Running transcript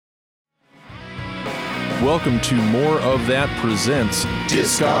Welcome to More of That presents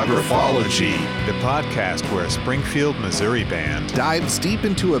Discographology, the podcast where a Springfield, Missouri band dives deep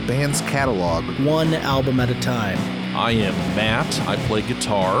into a band's catalog, one album at a time. I am Matt. I play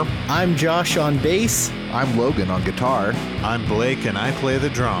guitar. I'm Josh on bass. I'm Logan on guitar. I'm Blake and I play the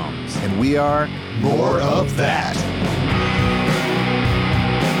drums. And we are More of That.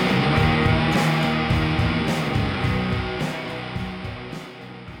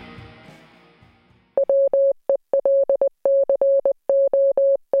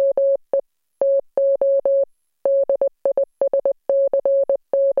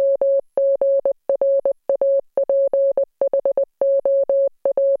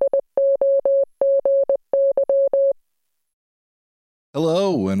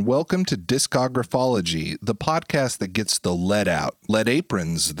 Hello, and welcome to Discographology, the podcast that gets the lead out. Lead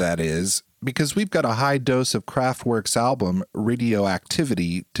aprons, that is, because we've got a high dose of Kraftwerk's album,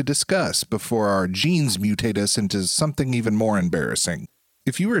 Radioactivity, to discuss before our genes mutate us into something even more embarrassing.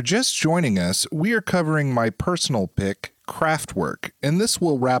 If you are just joining us, we are covering my personal pick, Kraftwerk, and this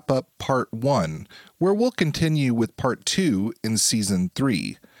will wrap up Part 1, where we'll continue with Part 2 in Season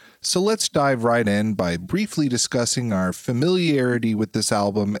 3. So let's dive right in by briefly discussing our familiarity with this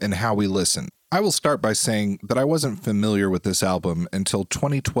album and how we listen. I will start by saying that I wasn't familiar with this album until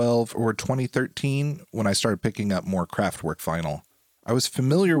 2012 or 2013 when I started picking up more Kraftwerk vinyl. I was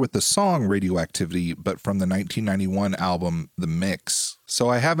familiar with the song Radioactivity, but from the 1991 album The Mix. So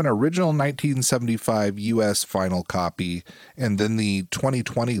I have an original 1975 US vinyl copy and then the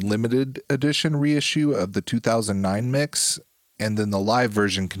 2020 limited edition reissue of the 2009 mix, and then the live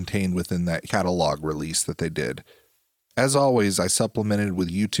version contained within that catalog release that they did. As always, I supplemented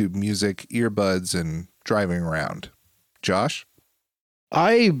with YouTube music, earbuds, and driving around. Josh?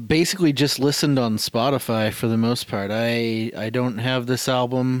 I basically just listened on Spotify for the most part. I don't have this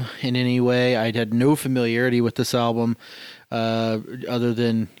album in any way. I had no familiarity with this album other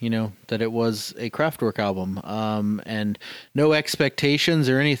than, that it was a Kraftwerk album, and no expectations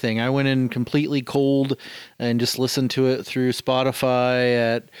or anything. I went in completely cold and just listened to it through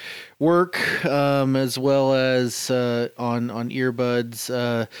Spotify at work, as well as on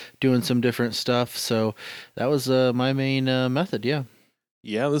earbuds, doing some different stuff. So that was my main method, yeah.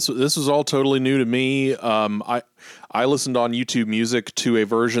 Yeah, this was all totally new to me. I listened on YouTube Music to a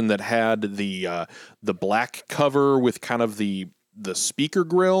version that had the black cover with kind of the speaker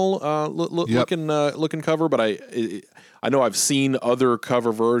grill looking cover, but I know I've seen other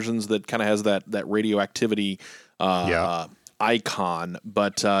cover versions that kind of has that radioactivity icon,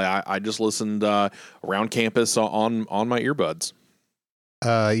 but I just listened around campus on my earbuds.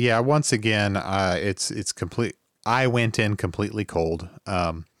 Once again, it's complete. I went in completely cold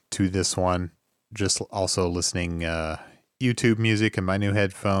to this one, just also listening YouTube music in my new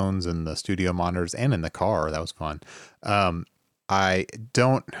headphones and the studio monitors and in the car. That was fun. I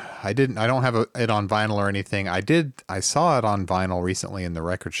don't have it on vinyl or anything. I saw it on vinyl recently in the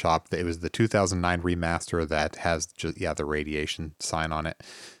record shop. It was the 2009 remaster that has the radiation sign on it.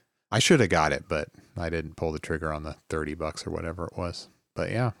 I should have got it, but I didn't pull the trigger on the $30 or whatever it was.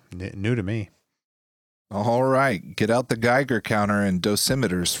 But yeah, new to me. All right, get out the Geiger counter and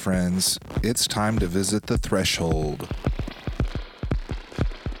dosimeters, friends. It's time to visit the threshold.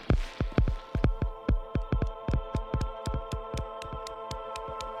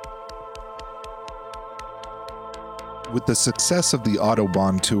 With the success of the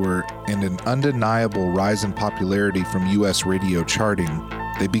Autobahn tour and an undeniable rise in popularity from US radio charting,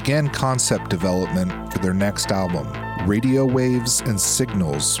 they began concept development for their next album. Radio waves and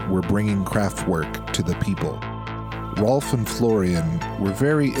signals were bringing Kraftwerk to the people. Rolf and Florian were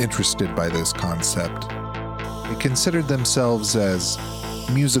very interested by this concept. They considered themselves as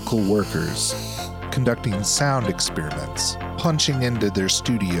musical workers, conducting sound experiments, punching into their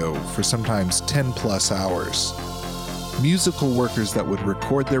studio for sometimes 10+ hours. Musical workers that would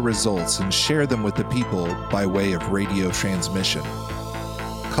record their results and share them with the people by way of radio transmission.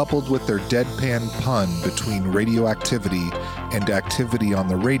 Coupled with their deadpan pun between radioactivity and activity on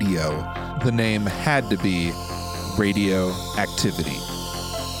the radio, the name had to be Radioactivity.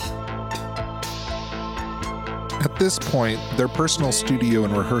 At this point, their personal studio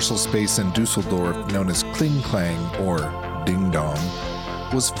and rehearsal space in Dusseldorf, known as Kling Klang, or Ding Dong,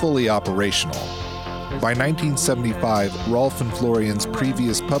 was fully operational. By 1975, Rolf and Florian's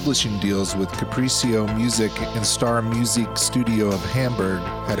previous publishing deals with Capriccio Music and Star Music Studio of Hamburg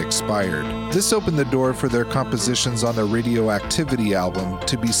had expired. This opened the door for their compositions on the Radioactivity album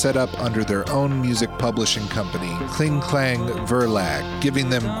to be set up under their own music publishing company, Kling Klang Verlag, giving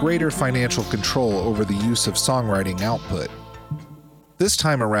them greater financial control over the use of songwriting output. This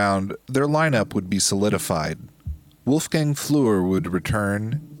time around, their lineup would be solidified. Wolfgang Flür would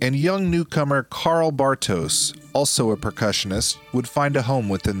return, and young newcomer Karl Bartos, also a percussionist, would find a home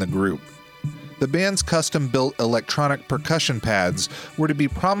within the group. The band's custom-built electronic percussion pads were to be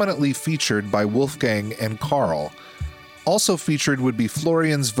prominently featured by Wolfgang and Karl. Also featured would be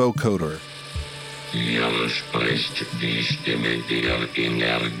Florian's vocoder. Hier spricht die Stimme der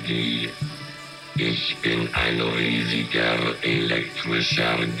Energie. Ich bin ein riesiger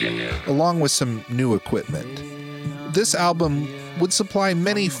elektrischer Dinge. Along with some new equipment. This album would supply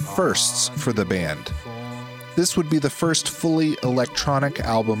many firsts for the band. This would be the first fully electronic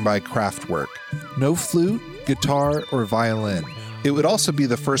album by Kraftwerk. No flute, guitar, or violin. It would also be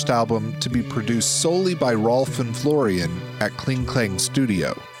the first album to be produced solely by Rolf and Florian at Kling Klang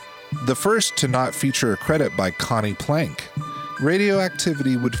Studio. The first to not feature a credit by Conny Plank.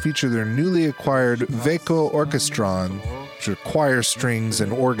 Radioactivity would feature their newly acquired Veco Orchestron, which are choir strings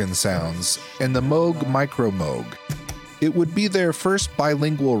and organ sounds, and the Moog Micro Moog. It would be their first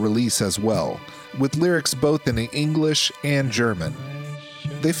bilingual release as well, with lyrics both in English and German.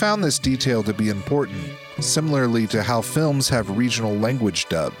 They found this detail to be important, similarly to how films have regional language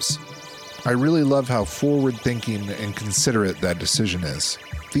dubs. I really love how forward-thinking and considerate that decision is.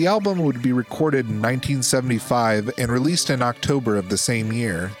 The album would be recorded in 1975 and released in October of the same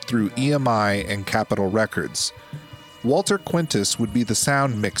year through EMI and Capitol Records. Walter Quintus would be the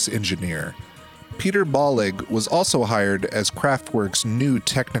sound mix engineer. Peter Bollig was also hired as Kraftwerk's new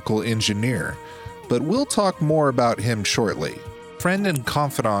technical engineer, but we'll talk more about him shortly. Friend and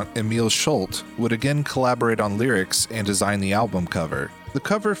confidant Emil Schult would again collaborate on lyrics and design the album cover. The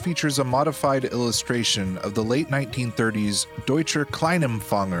cover features a modified illustration of the late 1930s Deutscher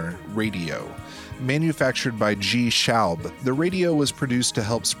Kleinempfänger radio, manufactured by G. Schaub. The radio was produced to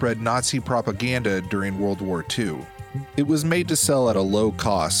help spread Nazi propaganda during World War II. It was made to sell at a low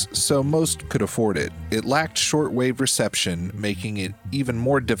cost, so most could afford it. It lacked shortwave reception, making it even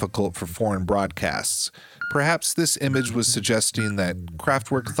more difficult for foreign broadcasts. Perhaps this image was suggesting that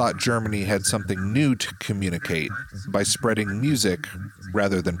Kraftwerk thought Germany had something new to communicate by spreading music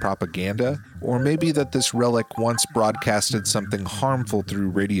rather than propaganda, or maybe that this relic once broadcasted something harmful through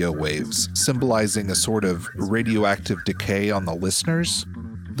radio waves, symbolizing a sort of radioactive decay on the listeners.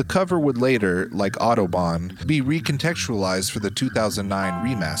 The cover would later, like Autobahn, be recontextualized for the 2009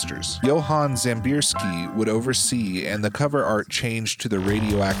 remasters. Johann Zambierski would oversee, and the cover art changed to the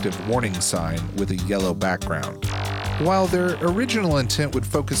radioactive warning sign with a yellow background. While their original intent would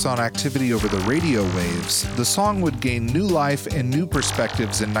focus on activity over the radio waves, the song would gain new life and new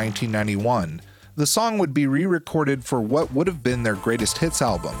perspectives in 1991. The song would be re-recorded for what would have been their greatest hits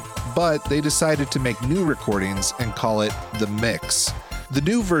album, but they decided to make new recordings and call it The Mix. The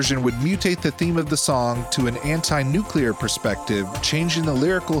new version would mutate the theme of the song to an anti-nuclear perspective, changing the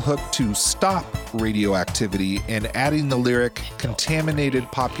lyrical hook to Stop Radioactivity and adding the lyric Contaminated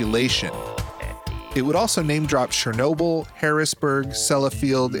Population. It would also name-drop Chernobyl, Harrisburg,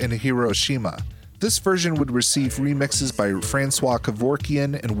 Sellafield, and Hiroshima. This version would receive remixes by Francois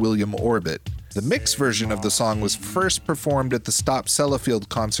Kevorkian and William Orbit. The mix version of the song was first performed at the Stop Sellafield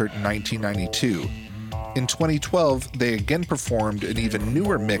concert in 1992. In 2012, they again performed an even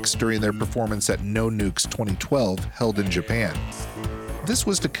newer mix during their performance at No Nukes 2012, held in Japan. This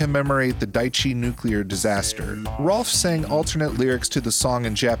was to commemorate the Daiichi nuclear disaster. Rolf sang alternate lyrics to the song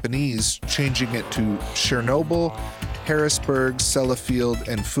in Japanese, changing it to Chernobyl, Harrisburg, Sellafield,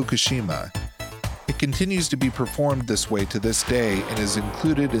 and Fukushima. It continues to be performed this way to this day and is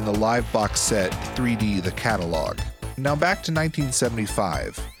included in the live box set 3D The Catalog. Now back to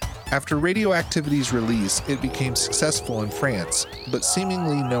 1975. After Radioactivity's release, it became successful in France, but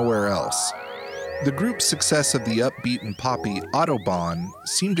seemingly nowhere else. The group's success of the upbeat and poppy Autobahn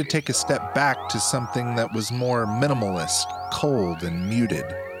seemed to take a step back to something that was more minimalist, cold, and muted.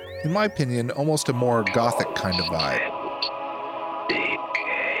 In my opinion, almost a more gothic kind of vibe.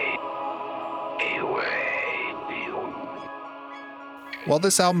 While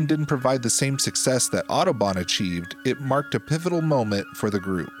this album didn't provide the same success that Autobahn achieved, it marked a pivotal moment for the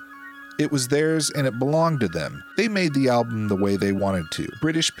group. It was theirs and it belonged to them. They made the album the way they wanted to.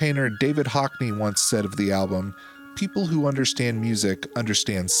 British painter David Hockney once said of the album, "People who understand music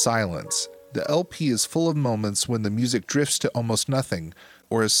understand silence. The LP is full of moments when the music drifts to almost nothing,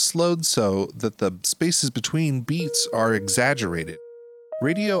 or is slowed so that the spaces between beats are exaggerated."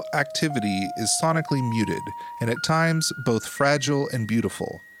 Radioactivity is sonically muted, and at times both fragile and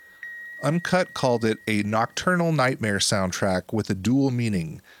beautiful. Uncut called it a nocturnal nightmare soundtrack with a dual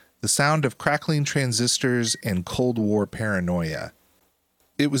meaning, the sound of crackling transistors and Cold War paranoia.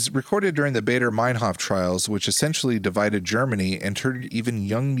 It was recorded during the Baader-Meinhof trials, which essentially divided Germany and turned even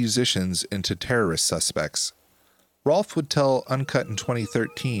young musicians into terrorist suspects. Rolf would tell Uncut in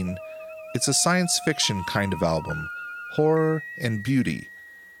 2013, "It's a science fiction kind of album, horror and beauty.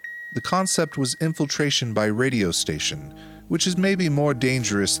 The concept was infiltration by radio station, which is maybe more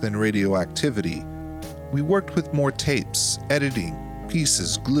dangerous than radioactivity. We worked with more tapes, editing,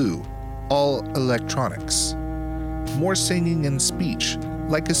 pieces, glue, all electronics. More singing and speech,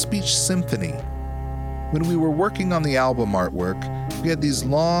 like a speech symphony. When we were working on the album artwork, we had these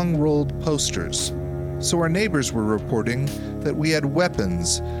long rolled posters. So our neighbors were reporting that we had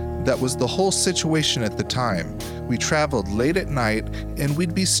weapons. That was the whole situation at the time. We traveled late at night and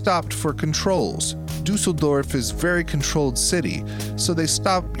we'd be stopped for controls. Dusseldorf is a very controlled city, so they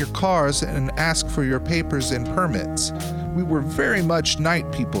stop your cars and ask for your papers and permits. We were very much night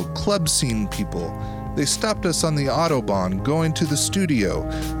people, club scene people. They stopped us on the Autobahn going to the studio.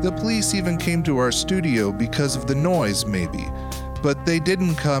 The police even came to our studio because of the noise, maybe. But they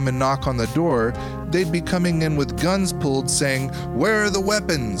didn't come and knock on the door. They'd be coming in with guns pulled saying, 'Where are the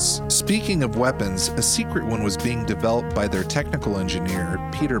weapons?' Speaking of weapons, a secret one was being developed by their technical engineer,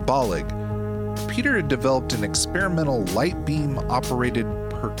 Peter Bollig. Peter had developed an experimental light beam operated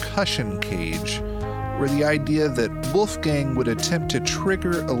percussion cage where the idea that Wolfgang would attempt to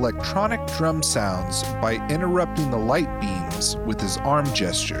trigger electronic drum sounds by interrupting the light beams with his arm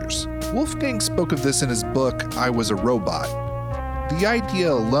gestures. Wolfgang spoke of this in his book, I Was a Robot. The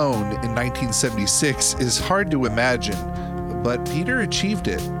idea alone in 1976 is hard to imagine, but Peter achieved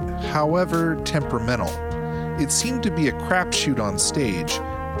it, however temperamental. It seemed to be a crapshoot on stage.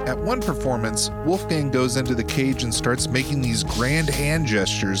 At one performance, Wolfgang goes into the cage and starts making these grand hand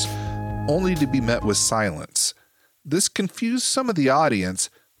gestures, only to be met with silence. This confused some of the audience,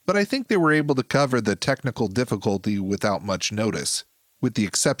 but I think they were able to cover the technical difficulty without much notice, with the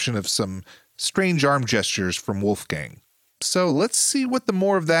exception of some strange arm gestures from Wolfgang. So let's see what the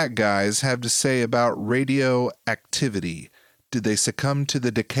more of that guys have to say about radioactivity. Did they succumb to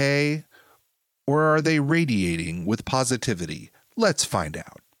the decay, or are they radiating with positivity? Let's find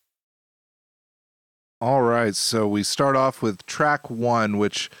out. All right, so we start off with track 1,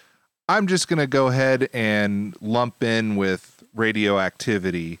 which I'm just going to go ahead and lump in with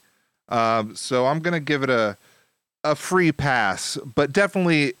radioactivity. So I'm going to give it a free pass, but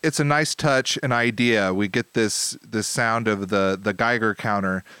definitely it's a nice touch, an idea. We get this sound of the Geiger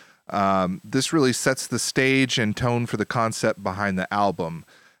counter. This really sets the stage and tone for the concept behind the album.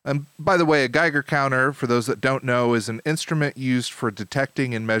 And by the way, a Geiger counter, for those that don't know, is an instrument used for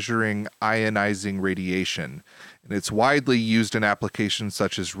detecting and measuring ionizing radiation. And it's widely used in applications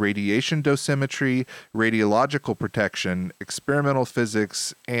such as radiation dosimetry, radiological protection, experimental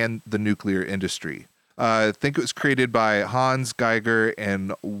physics, and the nuclear industry. I think it was created by Hans Geiger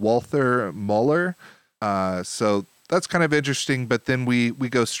and Walther Muller. So that's kind of interesting, but then we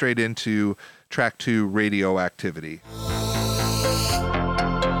go straight into track 2, Radioactivity.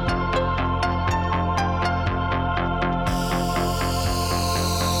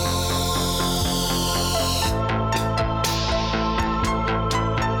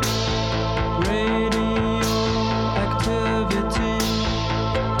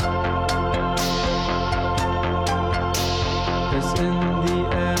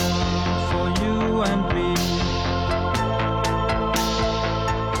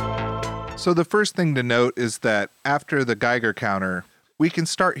 So the first thing to note is that after the Geiger counter, we can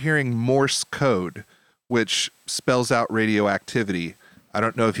start hearing Morse code, which spells out radioactivity. I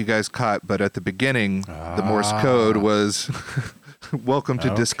don't know if you guys caught, but at the beginning, the Morse code was welcome to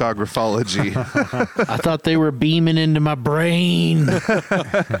Discographology. I thought they were beaming into my brain.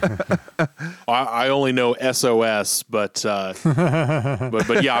 I only know SOS, but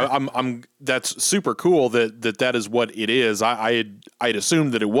yeah, I'm that's super cool that is what it is. I'd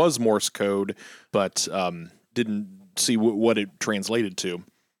assumed that it was Morse code, but didn't see what it translated to.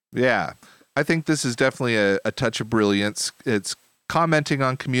 Yeah, I think this is definitely a touch of brilliance. It's commenting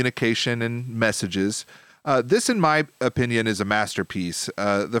on communication and messages. This, in my opinion, is a masterpiece.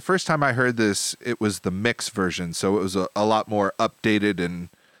 The first time I heard this, it was the mix version, so it was a lot more updated and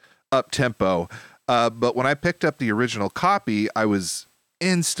up-tempo. But when I picked up the original copy, I was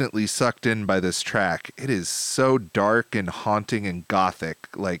instantly sucked in by this track. It is so dark and haunting and gothic.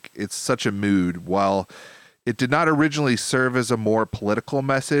 Like, it's such a mood. While it did not originally serve as a more political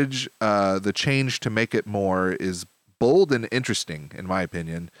message, the change to make it more is bold and interesting, in my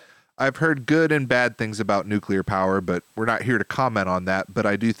opinion. I've heard good and bad things about nuclear power, but we're not here to comment on that. But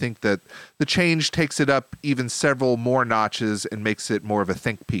I do think that the change takes it up even several more notches and makes it more of a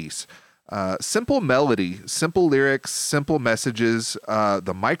think piece. Simple melody, simple lyrics, simple messages.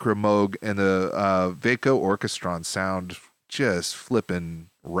 The Micro Moog and the Vaco Orchestron sound just flippin'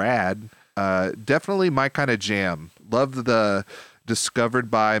 rad. Definitely my kind of jam. Love the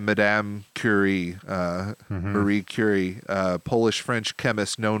discovered by Madame Curie, Marie Curie, Polish-French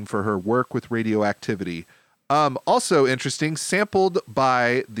chemist known for her work with radioactivity. Also interesting, sampled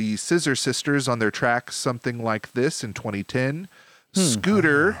by the Scissor Sisters on their track Something Like This in 2010.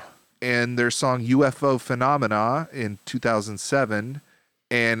 Scooter and their song UFO Phenomena in 2007.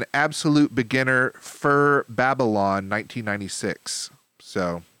 And Absolute Beginner Fur Babylon 1996.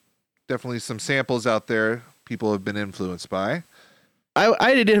 So definitely some samples out there people have been influenced by.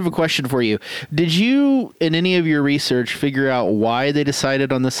 I did have a question for you. Did you, in any of your research, figure out why they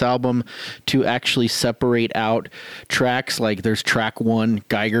decided on this album to actually separate out tracks? Like there's track 1,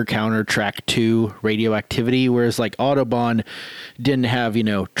 Geiger Counter, track 2, Radioactivity, whereas like Autobahn didn't have,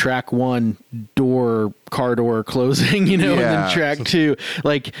 track 1, car door closing, and then track 2.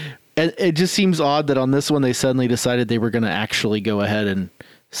 Like it just seems odd that on this one they suddenly decided they were going to actually go ahead and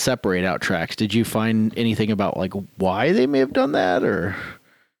separate out tracks. Did you find anything about like why they may have done that, or?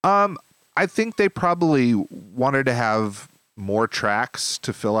 I think they probably wanted to have more tracks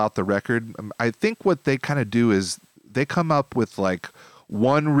to fill out the record. I think what they kind of do is they come up with like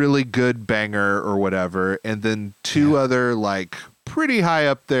one really good banger or whatever, and then 2 other like pretty high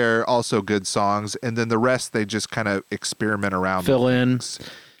up there also good songs, and then the rest they just kind of experiment around, fill in.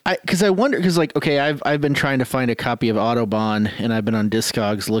 Because I wonder, because like, okay, I've been trying to find a copy of Autobahn, and I've been on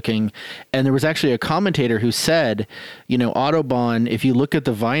Discogs looking, and there was actually a commentator who said, Autobahn, if you look at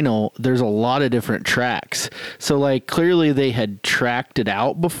the vinyl, there's a lot of different tracks. So like clearly they had tracked it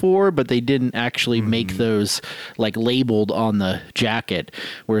out before, but they didn't actually make those like labeled on the jacket,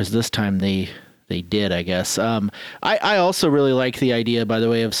 whereas this time they did, I guess. I also really like the idea, by the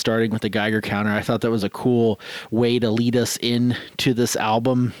way, of starting with the Geiger Counter. I thought that was a cool way to lead us into this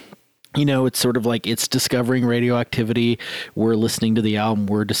album. It's sort of like it's discovering radioactivity. We're listening to the album.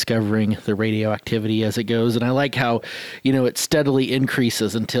 We're discovering the radioactivity as it goes. And I like how, it steadily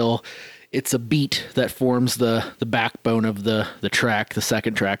increases until it's a beat that forms the backbone of the track, the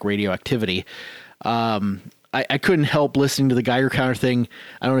second track, Radioactivity. I couldn't help listening to the Geiger Counter thing.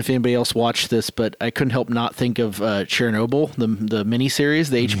 I don't know if anybody else watched this, but I couldn't help not think of Chernobyl, the miniseries,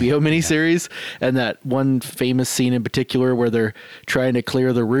 the HBO miniseries, and that one famous scene in particular where they're trying to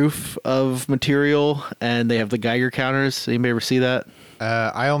clear the roof of material and they have the Geiger counters. Anybody ever see that?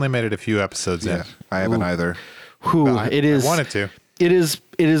 I only made it a few episodes in. I haven't either. It is. I wanted to. It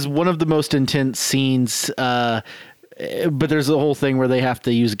is one of the most intense scenes. But there's the whole thing where they have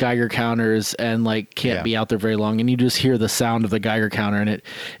to use Geiger counters and like can't be out there very long, and you just hear the sound of the Geiger counter, and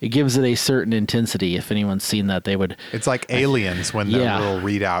it gives it a certain intensity. If anyone's seen that, they would. It's like Aliens when the little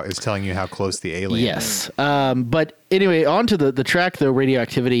readout is telling you how close the alien is. Yes. But anyway, on to the track though,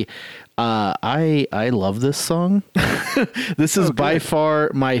 Radioactivity. I love this song. This is by far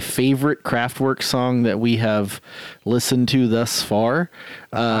my favorite Kraftwerk song that we have listened to thus far.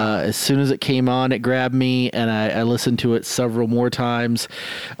 As soon as it came on, it grabbed me, and I listened to it several more times.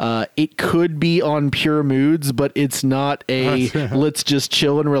 It could be on Pure Moods, but it's not a let's just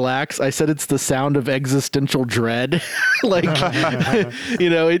chill and relax. I said it's the sound of existential dread. Like,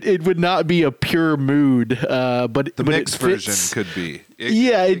 it would not be a pure mood, but the mix version could be.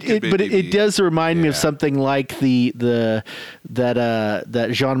 It does remind me of something like that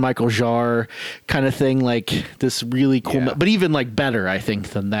Jean-Michel Jarre kind of thing, like this really cool, but even like better, I think,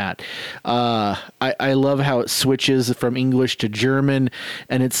 than that. I love how it switches from English to German,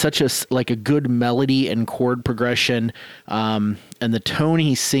 and it's such a good melody and chord progression. And the tone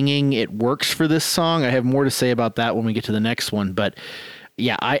he's singing, it works for this song. I have more to say about that when we get to the next one, but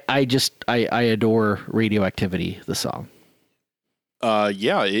yeah, I adore Radioactivity, the song.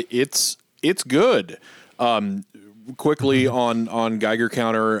 It's good. Quickly on Geiger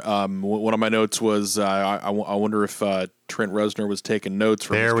Counter, one of my notes was I wonder if Trent Reznor was taking notes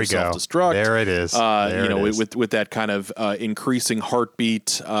from Mr. Self-Destruct. There it is. With that kind of increasing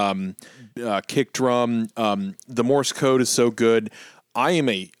heartbeat, kick drum. The Morse code is so good. I am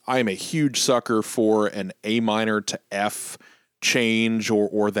a huge sucker for an A minor to F change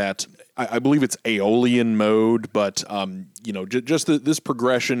or that. I believe it's Aeolian mode, but just this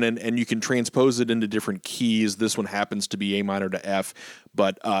progression, and you can transpose it into different keys. This one happens to be A minor to F,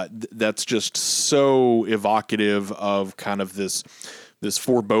 but that's just so evocative of kind of this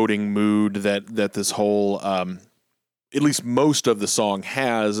foreboding mood that this whole at least most of the song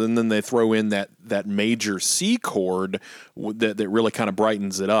has, and then they throw in that major C chord that really kind of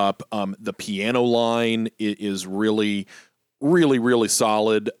brightens it up. The piano line is really, really, really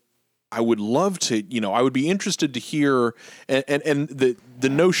solid. I would love to, I would be interested to hear, and the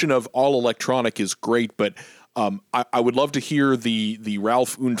notion of all electronic is great, but I would love to hear the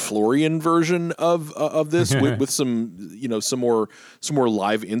Ralph und Florian version of this with some some more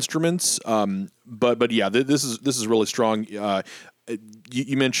live instruments. But yeah, this is really strong.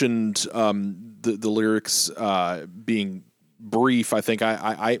 You mentioned the lyrics being brief. I think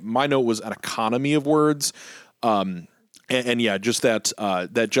I my note was an economy of words. And yeah, just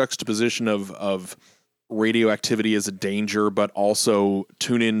that juxtaposition of radioactivity as a danger, but also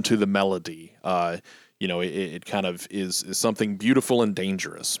tune into the melody. It kind of is something beautiful and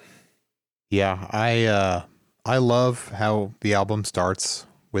dangerous. Yeah, I love how the album starts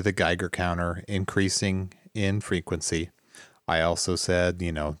with a Geiger counter increasing in frequency. I also said,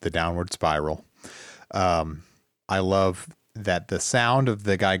 the downward spiral. I love that the sound of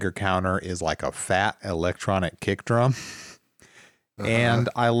the Geiger counter is like a fat electronic kick drum. And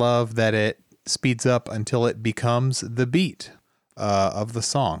I love that it speeds up until it becomes the beat of the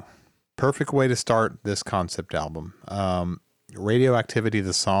song. Perfect way to start this concept album. Radioactivity,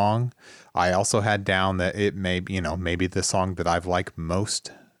 the song, I also had down that it may, maybe the song that I've liked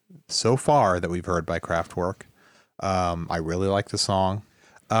most so far that we've heard by Kraftwerk. I really like the song.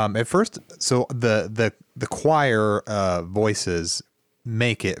 At first, so the choir voices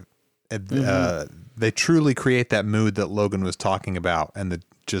make it. They truly create that mood that Logan was talking about, and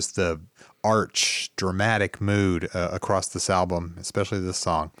the arch, dramatic mood across this album, especially this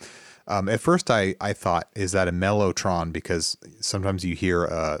song. At first, I thought, is that a mellotron? Because sometimes you hear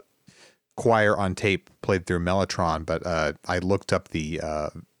a choir on tape played through mellotron, but I looked up the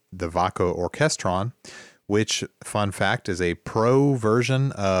Waco Orchestron, which, fun fact, is a pro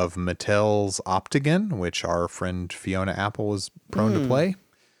version of Mattel's Optigan, which our friend Fiona Apple was prone to play.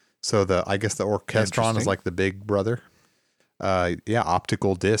 So I guess the Orchestron is like the big brother.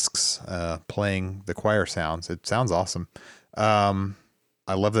 Optical discs playing the choir sounds. It sounds awesome.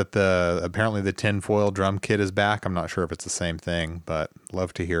 I love that apparently the tinfoil drum kit is back. I'm not sure if it's the same thing, but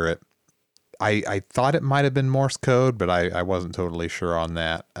love to hear it. I thought it might have been Morse code, but I wasn't totally sure on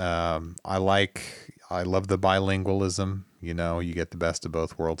that. I love the bilingualism. You get the best of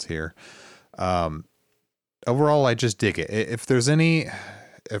both worlds here. Overall, I just dig it.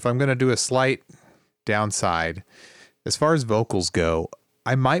 If I'm going to do a slight downside, as far as vocals go,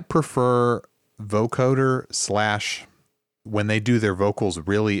 I might prefer vocoder / when they do their vocals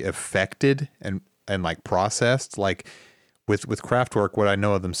really affected and like processed. Like with Kraftwerk, what I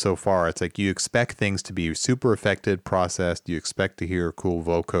know of them so far, it's like you expect things to be super affected, processed. You expect to hear a cool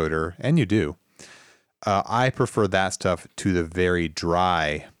vocoder, and you do. I prefer that stuff to the very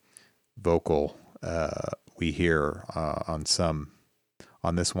dry vocal we hear on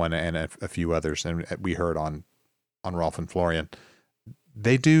this one and a few others, and we heard on Ralph and Florian.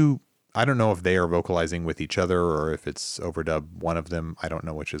 They do. I don't know if they are vocalizing with each other or if it's overdub one of them. I don't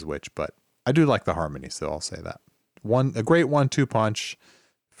know which is which, but I do like the harmony, so I'll say that. A great 1-2 punch.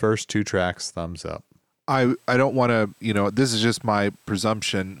 First 2 tracks, thumbs up. I don't want to, this is just my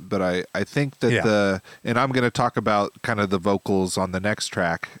presumption, but I think that and I'm going to talk about kind of the vocals on the next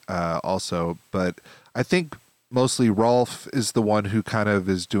track also, but I think mostly Rolf is the one who kind of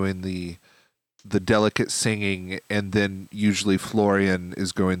is doing the delicate singing, and then usually Florian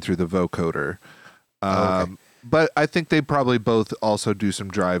is going through the vocoder. Okay. But I think they probably both also do some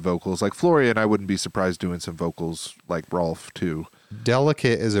dry vocals. Like Florian, I wouldn't be surprised doing some vocals like Rolf too.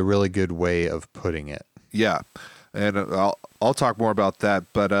 Delicate is a really good way of putting it. Yeah, and I'll talk more about that.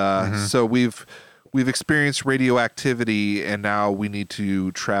 But so we've experienced radioactivity, and now we need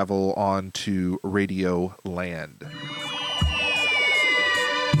to travel on to Radio Land.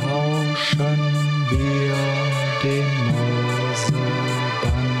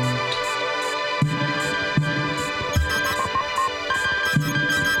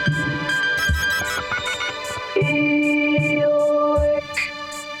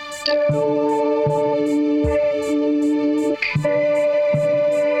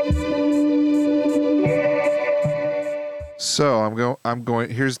 So I'm going.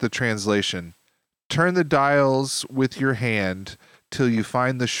 Here's the translation. Turn the dials with your hand till you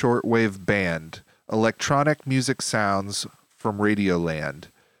find the shortwave band. Electronic music sounds from Radioland.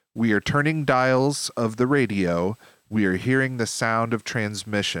 We are turning dials of the radio. We are hearing the sound of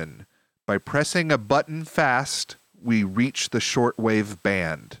transmission. By pressing a button fast, we reach the shortwave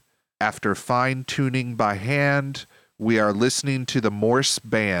band. After fine-tuning by hand, we are listening to the Morse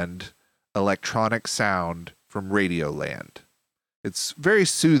band, electronic sound from Radioland. It's very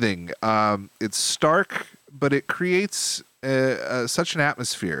soothing. It's stark, but it creates such an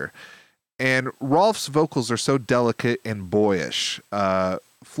atmosphere. And Rolf's vocals are so delicate and boyish.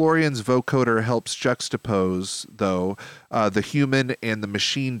 Florian's vocoder helps juxtapose, though, the human and the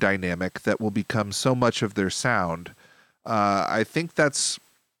machine dynamic that will become so much of their sound. I think that's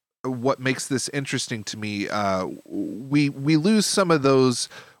what makes this interesting to me. We lose some of those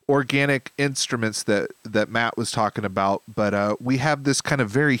organic instruments that Matt was talking about, but we have this kind of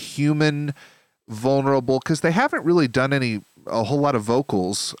very human, vulnerable, because they haven't really done a whole lot of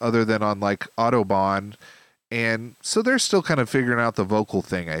vocals other than on like Autobahn, and so they're still kind of figuring out the vocal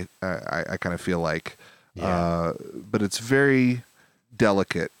thing. I kind of feel like, but it's very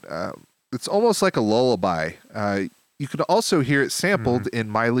delicate. It's almost like a lullaby. You can also hear it sampled in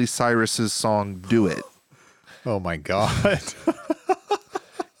Miley Cyrus's song "Do It." Oh my God.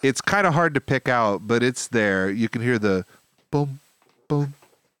 It's kind of hard to pick out, but it's there. You can hear the boom, boom,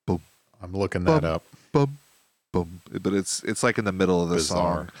 boom. I'm looking that up. Boom, boom. But it's like in the middle of the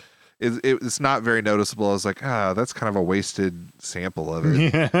song. It's not very noticeable. I was like, that's kind of a wasted sample of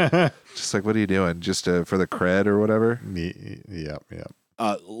it. Yeah. Just like, what are you doing? Just for the cred or whatever? Yep.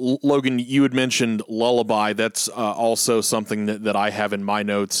 Logan, you had mentioned lullaby. That's also something that I have in my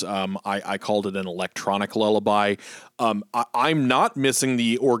notes. I called it an electronic lullaby. I'm not missing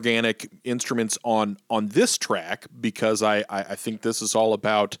the organic instruments on this track because I think this is all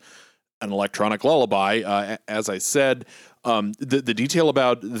about an electronic lullaby. As I said, the detail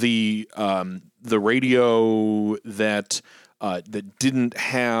about the radio that didn't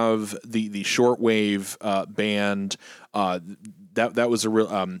have the shortwave band. That was a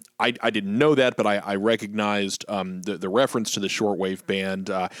real. I didn't know that, but I recognized the reference to the shortwave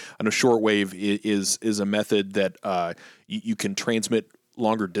band. I know shortwave is a method that you can transmit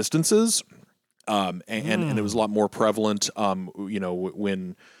longer distances, and it was a lot more prevalent.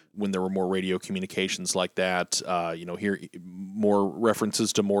 When there were more radio communications like that. Here more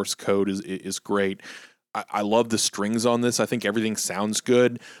references to Morse code is great. I love the strings on this. I think everything sounds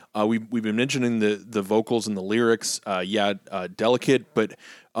good. We've been mentioning the vocals and the lyrics. Delicate, but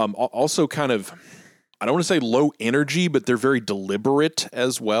also kind of, I don't want to say low energy, but they're very deliberate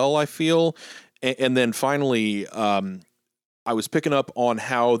as well, I feel. And then finally, I was picking up on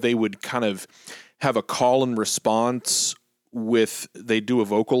how they would kind of have a call and response they do a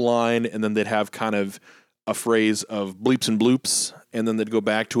vocal line and then they'd have kind of a phrase of bleeps and bloops, and then they'd go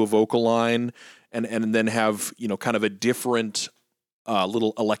back to a vocal line. And then have, kind of a different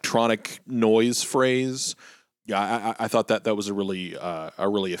little electronic noise phrase. Yeah, I thought that was a really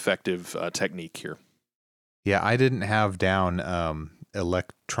effective technique here. Yeah, I didn't have down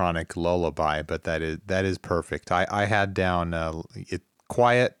electronic lullaby, but that is perfect. I had down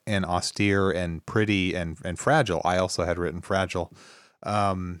quiet and austere and pretty and fragile. I also had written fragile.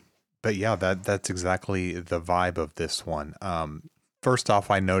 But yeah, that's exactly the vibe of this one. First off,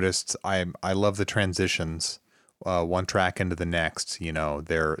 I noticed I love the transitions, one track into the next.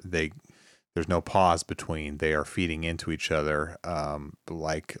 There's no pause between. They are feeding into each other,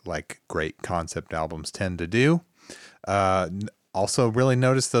 like great concept albums tend to do. Also, really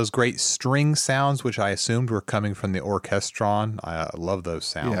noticed those great string sounds, which I assumed were coming from the orchestron. I love those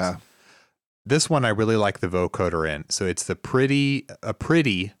sounds. Yeah. This one I really like the vocoder in. So it's a pretty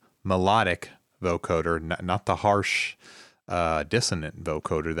melodic vocoder, not the harsh. Dissonant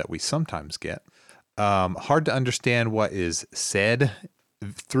vocoder that we sometimes get. Hard to understand what is said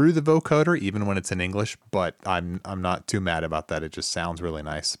through the vocoder, even when it's in English, but I'm not too mad about that. It just sounds really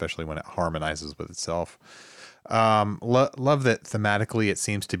nice, especially when it harmonizes with itself. Love that thematically it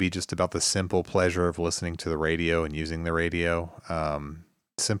seems to be just about the simple pleasure of listening to the radio and using the radio.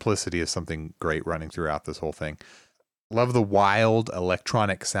 Simplicity is something great running throughout this whole thing. Love the wild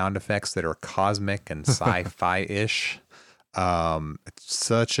electronic sound effects that are cosmic and sci-fi-ish. It's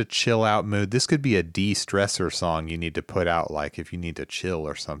such a chill out mood. This could be a de-stressor song you need to put out, like if you need to chill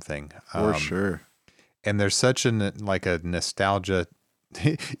or something. For sure. And there's such a nostalgia,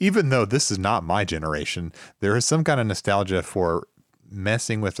 even though this is not my generation, there is some kind of nostalgia for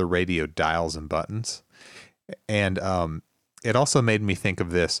messing with the radio dials and buttons. And it also made me think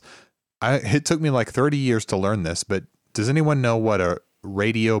of this. It took me like 30 years to learn this, but does anyone know what a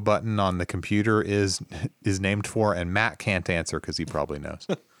radio button on the computer is named for? And Matt can't answer because he probably knows.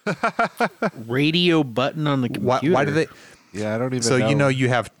 Radio button on the computer. Why do they? Yeah, I don't even know. So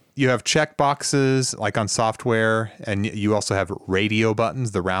you have check boxes like on software, and you also have radio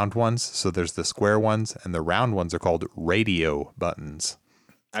buttons, the round ones. So there's the square ones, and the round ones are called radio buttons.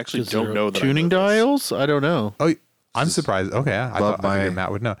 I actually don't know that. Tuning dials? I don't know. Oh, I'm surprised. Okay, I figured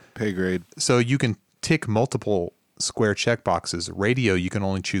Matt would know. Pay grade. So you can tick multiple square check boxes. Radio, you can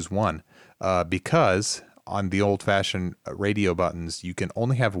only choose one because on the old-fashioned radio buttons, you can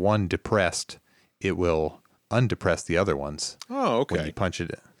only have one depressed. It will undepress the other ones. Oh, When you okay. punch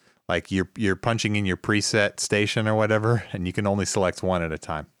it, like you're punching in your preset station or whatever, and you can only select one at a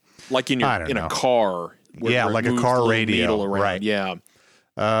time. Like in I don't know. a car. Yeah, where it like a moves car the little radio, needle around. right.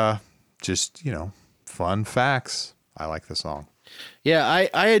 Yeah. Just, fun facts. I like the song. Yeah,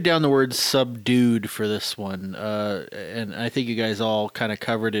 I had down the word subdued for this one, and I think you guys all kind of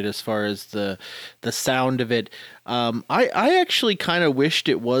covered it as far as the sound of it. I actually kind of wished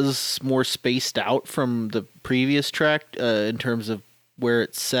it was more spaced out from the previous track in terms of where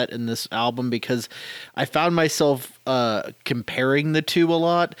it's set in this album, because I found myself comparing the two a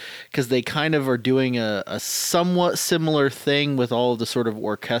lot, because they kind of are doing a somewhat similar thing with all of the sort of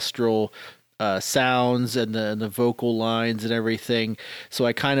orchestral sounds and the vocal lines and everything. So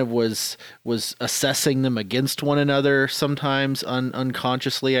I kind of was assessing them against one another sometimes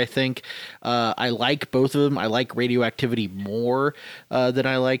unconsciously. I think I like both of them. I like Radioactivity more than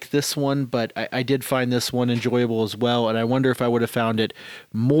I like this one, but I did find this one enjoyable as well. And I wonder if I would have found it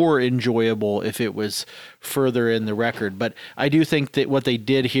more enjoyable if it was further in the record. But I do think that what they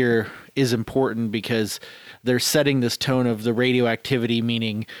did here is important, because they're setting this tone of the radioactivity,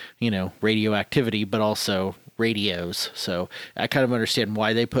 meaning, radioactivity, but also radios. So I kind of understand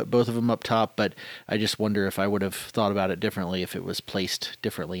why they put both of them up top, but I just wonder if I would have thought about it differently if it was placed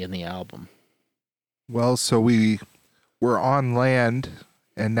differently in the album. Well, so we're on land,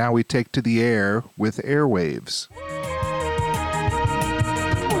 and now we take to the air with Airwaves.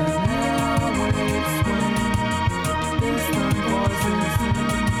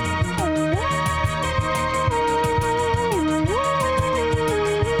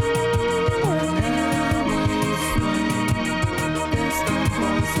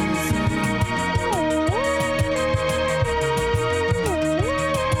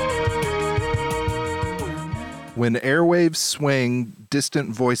 When airwaves swing, distant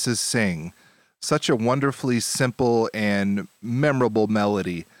voices sing. Such a wonderfully simple and memorable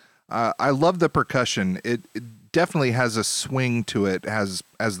melody. I love the percussion. It definitely has a swing to it, as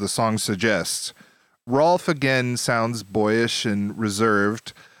the song suggests. Rolf again sounds boyish and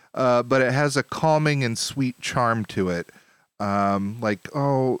reserved, but it has a calming and sweet charm to it. Like,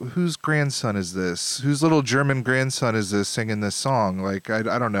 oh, whose grandson is this? Whose little German grandson is this singing this song? Like, I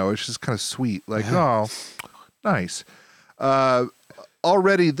don't know. It's just kind of sweet. Like, oh, nice.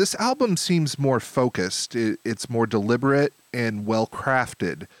 Already, this album seems more focused. It's more deliberate and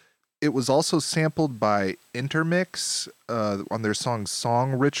well-crafted. It was also sampled by Intermix on their song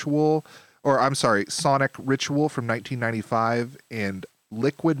Sonic Ritual from 1995, and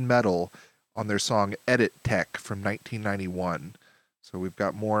Liquid Metal on their song Edit Tech from 1991. So we've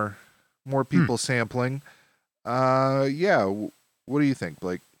got more people sampling. Yeah, what do you think,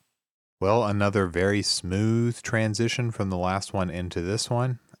 Blake? Well, another very smooth transition from the last one into this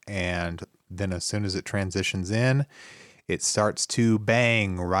one. And then as soon as it transitions in, it starts to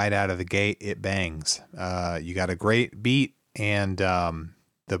bang right out of the gate. It bangs. You got a great beat, and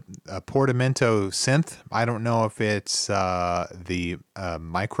the Portamento synth. I don't know if it's the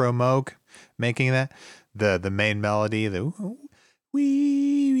Micro Moog making that. The main melody, the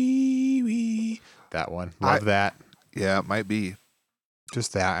wee, wee, wee. That one. Love that. Yeah, it might be.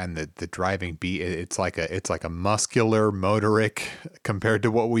 Just that, and the driving beat, it's like a muscular motoric compared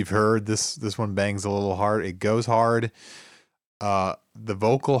to what we've heard. This one bangs a little hard. It goes hard. The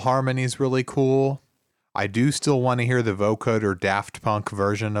vocal harmony is really cool. I do still want to hear the vocoder Daft Punk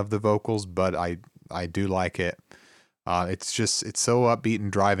version of the vocals, but I do like it. It's so upbeat and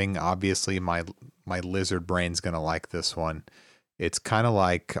driving. Obviously, my lizard brain's gonna like this one. It's kind of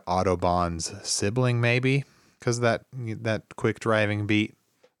like Autobahn's sibling, maybe, because that quick driving beat,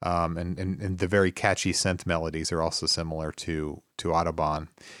 and the very catchy synth melodies are also similar to Autobahn.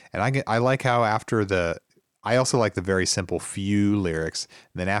 And I like how I also like the very simple few lyrics.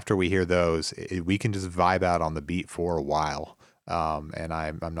 And then after we hear those, we can just vibe out on the beat for a while. And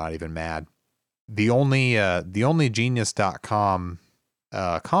I'm not even mad. The only Genius.com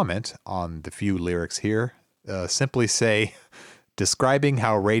comment on the few lyrics here simply say, describing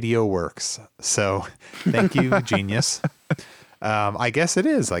how radio works. So thank you, Genius. I guess it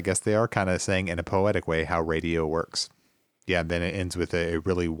is. I guess they are kind of saying in a poetic way how radio works. Yeah, then it ends with a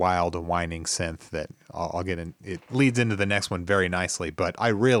really wild, whining synth that I'll get in. It leads into the next one very nicely, but I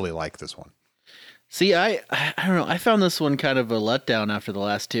really like this one. See, I don't know. I found this one kind of a letdown after the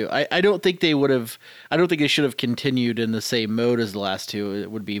last two. I don't think they would have. I don't think they should have continued in the same mode as the last two. It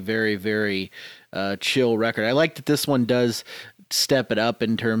would be very, very chill record. I like that this one does step it up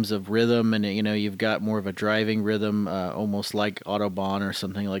in terms of rhythm, and you've got more of a driving rhythm, almost like Autobahn or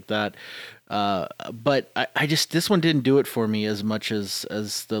something like that. But I just, this one didn't do it for me as much as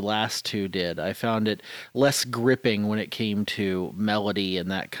the last two did. I found it less gripping when it came to melody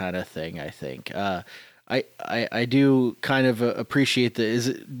and that kind of thing, I think. I do kind of appreciate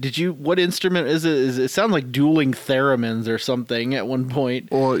what instrument is it? It sounds like dueling theremins or something at one point.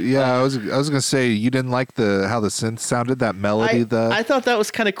 Well, yeah, I was gonna say you didn't like how the synth sounded, that melody. I thought that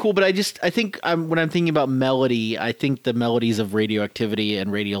was kind of cool, but I think when I'm thinking about melody, I think the melodies of Radioactivity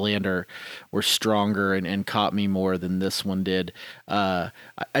and Radioland were stronger and caught me more than this one did. I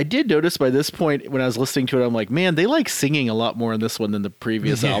did notice by this point when I was listening to it, I'm like, man, they like singing a lot more in this one than the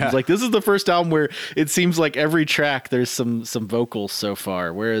previous albums. Like, this is the first album where it seems like every track there's some vocals so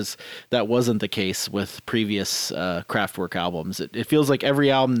far, whereas that wasn't the case with previous Kraftwerk albums. It feels like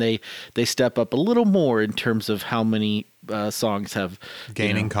every album they step up a little more in terms of how many songs have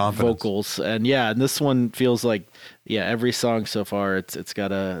gaining confidence vocals, and this one feels like every song so far it's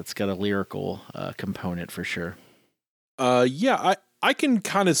got a lyrical component for sure. I can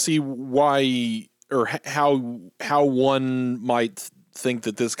kind of see why or how one might think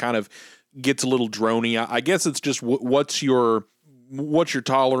that this kind of gets a little drony. I guess it's just what's your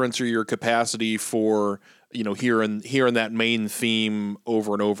tolerance or your capacity for hearing that main theme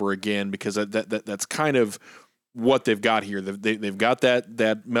over and over again, because that's kind of what they've got here. They've got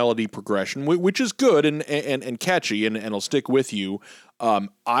that melody progression, which is good and catchy and it'll stick with you.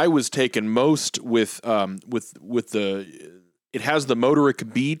 I was taken most with it has the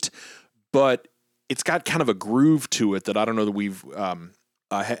Motorik beat, but it's got kind of a groove to it that I don't know that we've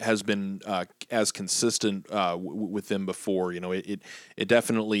has been as consistent with them before. It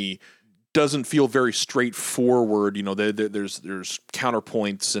definitely doesn't feel very straightforward. There's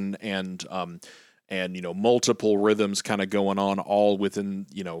counterpoints and multiple rhythms kind of going on all within,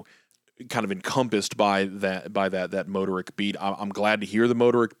 kind of encompassed by that Motorik beat. I'm glad to hear the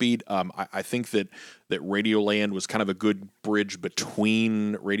Motorik beat. I think that Radioland was kind of a good bridge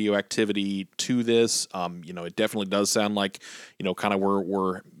between Radioactivity to this. It definitely does sound like, kind of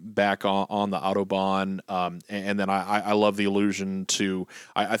we're back on the Autobahn. And then I love the allusion to,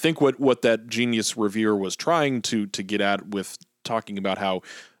 I think what that genius reviewer was trying to get at with talking about how,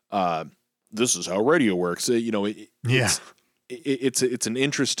 this is how radio works. It's an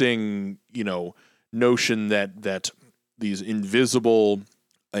interesting, notion that these invisible,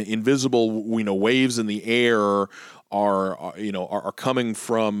 waves in the air are coming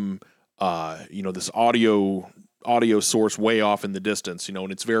from, this audio source way off in the distance, and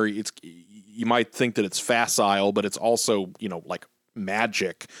you might think that it's facile, but it's also, like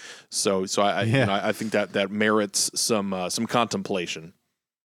magic. So I think that merits some contemplation.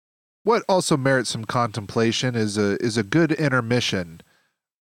 What also merits some contemplation is a good intermission.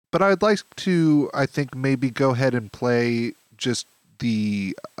 But I'd like to, I think, maybe go ahead and play just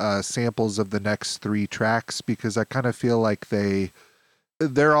the samples of the next three tracks, because I kind of feel like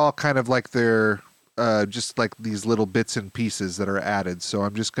they're all kind of like they're just like these little bits and pieces that are added. So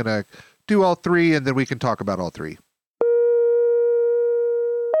I'm just going to do all three, and then we can talk about all three.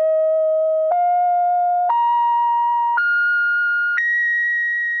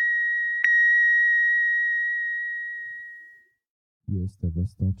 Hier ist der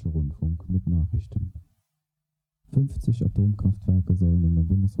Westdeutsche Rundfunk mit Nachrichten. 50 Atomkraftwerke sollen in der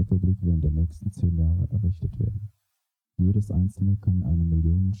Bundesrepublik während der nächsten 10 Jahre errichtet werden. Jedes einzelne kann eine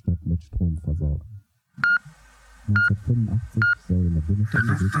Millionenstadt mit Strom versorgen. 1985 soll in der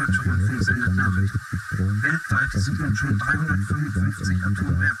Bundesrepublik von der Hälfte des dann benötigten Stroms weltweit sind nun schon 355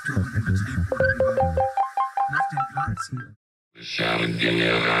 Atomreaktoren in Betrieb genommen. Nach dem Plan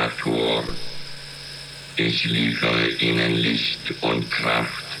Generator. Ich liefere Ihnen Licht und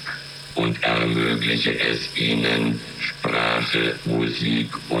Kraft und ermögliche es Ihnen, Sprache, Musik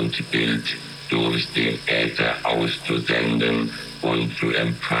und Bild durch den Äther auszusenden und zu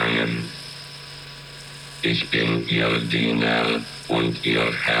empfangen. Ich bin Ihr Diener und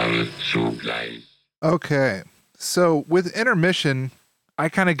Ihr Herr zugleich. Okay, so with intermission, I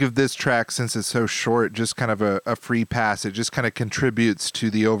kind of give this track, since it's so short, just kind of a free pass. It just kind of contributes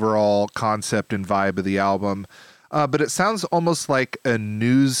to the overall concept and vibe of the album. But it sounds almost like a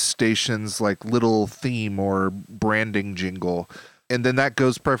news station's like little theme or branding jingle. And then that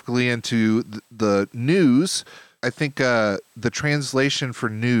goes perfectly into the news. I think the translation for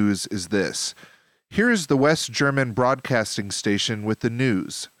news is this. Here is the West German broadcasting station with the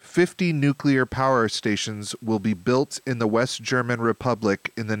news. 50 nuclear power stations will be built in the West German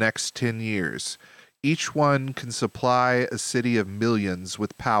Republic in the next 10 years. Each one can supply a city of millions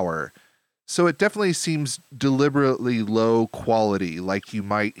with power. So it definitely seems deliberately low quality, like you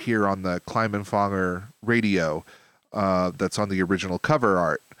might hear on the Kleimanfanger radio that's on the original cover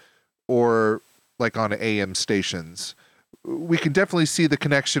art. or like on AM stations. We can definitely see the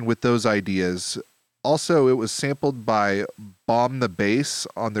connection with those ideas. Also, it was sampled by Bomb the Bass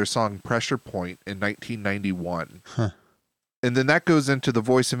on their song Pressure Point in 1991. And then that goes into the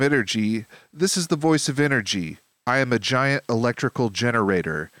voice of energy. This is the voice of energy. I am a giant electrical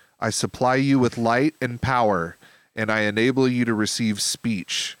generator. I supply you with light and power, and I enable you to receive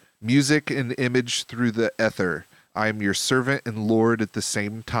speech, music and image through the ether. I am your servant and Lord at the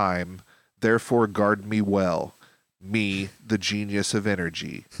same time. Therefore, guard me well. Me, the genius of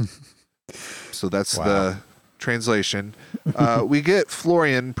energy. So that's the translation. We get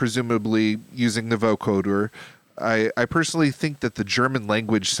Florian presumably using the vocoder. I personally think that the German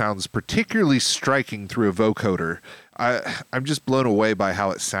language sounds particularly striking through a vocoder. I'm just blown away by how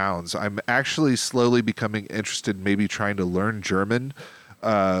it sounds. I'm actually slowly becoming interested in maybe trying to learn German,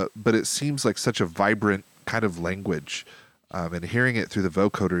 but it seems like such a vibrant kind of language. And hearing it through the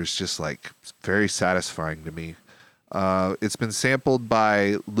vocoder is just like very satisfying to me. It's been sampled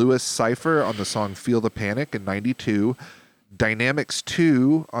by Louis Cypher on the song Feel the Panic in 92, Dynamics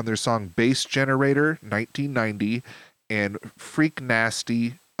 2 on their song Bass Generator 1990, and Freak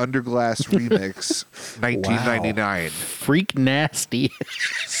Nasty Underglass Remix 1999. Freak Nasty.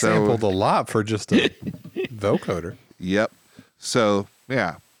 Sampled a lot for just a vocoder. Yep. So,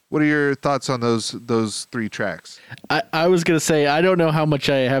 yeah. What are your thoughts on those three tracks? I was gonna say I don't know how much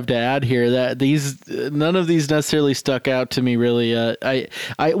I have to add here. That none of these necessarily stuck out to me really.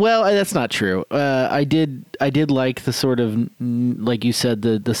 That's not true. I did like the sort of, like you said,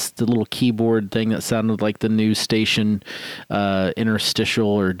 the little keyboard thing that sounded like the news station interstitial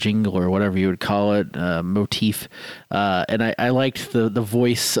or jingle or whatever you would call it, motif. And I liked the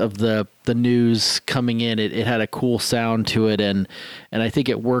voice of the news coming in. It had a cool sound to it, and I think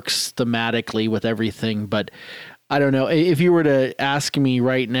it works thematically with everything. But I don't know if you were to ask me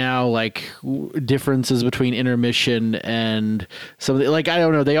right now, like differences between intermission and something, like, I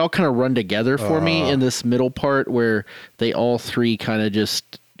don't know, they all kind of run together for me in this middle part where they all three kind of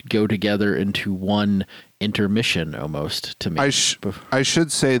just go together into one intermission almost to me. I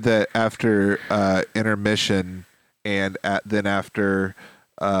should say that after intermission and then after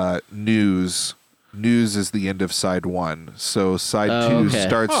news is the end of side one. So side two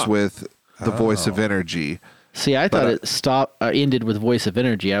starts with the voice of energy. See, I thought it ended with voice of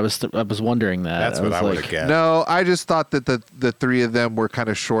energy. I was wondering that. That's what I would have guessed. No, I just thought that the three of them were kind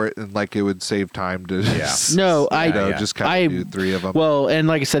of short and like it would save time to. Yeah. No, just kind of do three of them. Well, and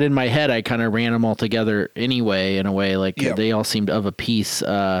like I said, in my head, I kind of ran them all together anyway. In a way, like they all seemed of a piece.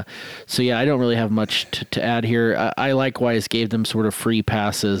 So yeah, I don't really have much to add here. I likewise gave them sort of free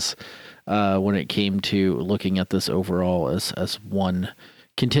passes when it came to looking at this overall as one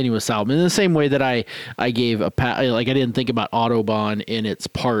continuous album, in the same way that I gave I didn't think about Autobahn in its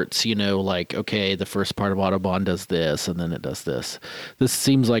parts, like, okay, the first part of Autobahn does this and then it does this. This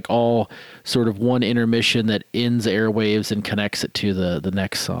seems like all sort of one intermission that ends Airwaves and connects it to the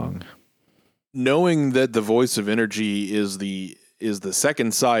next song. Knowing that the voice of energy is the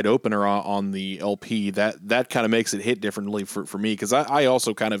second side opener on the LP, that kind of makes it hit differently for me, because I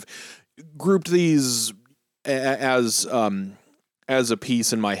also kind of grouped these as a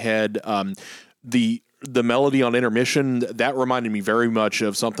piece in my head. The melody on intermission, that reminded me very much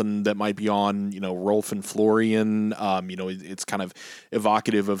of something that might be on, Rolf and Florian. It's kind of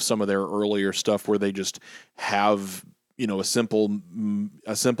evocative of some of their earlier stuff where they just have, a simple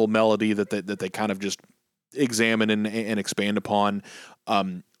melody that they kind of just examine and expand upon.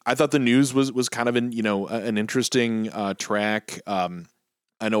 I thought the news was kind of an interesting track.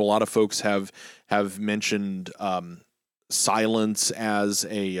 I know a lot of folks have mentioned silence as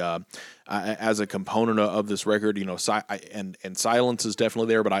a component of this record, and silence is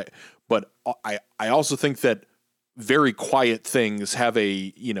definitely there, but I also think that very quiet things have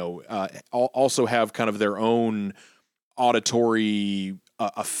also have kind of their own auditory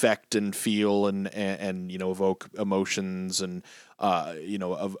effect and feel and evoke emotions and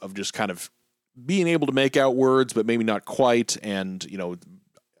of just kind of being able to make out words but maybe not quite, and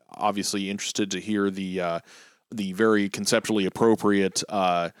obviously interested to hear the very conceptually appropriate,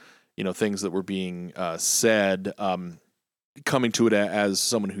 things that were being said, coming to it as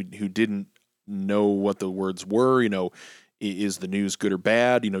someone who didn't know what the words were. Is the news good or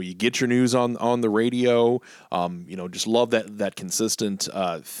bad? You get your news on the radio. Just love that consistent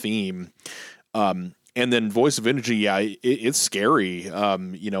theme. And then voice of energy, it's scary.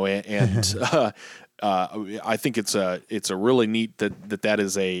 I think it's a really neat that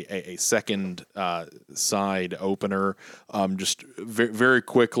is a second side opener. Just very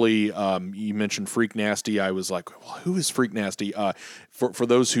quickly, you mentioned Freak Nasty. I was like, well, who is Freak Nasty? For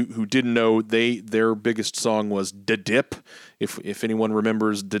those who didn't know, their biggest song was "Da Dip." If anyone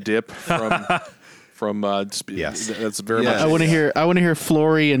remembers "Da Dip" from Yes, that's very much. I want to hear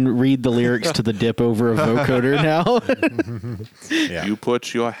Florian read the lyrics to the dip over a vocoder now. Yeah. You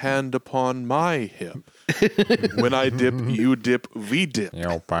put your hand upon my hip. When I dip, you dip, we dip.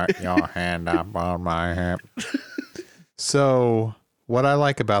 You put your hand up on my hip. So, what I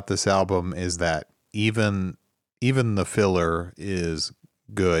like about this album is that even the filler is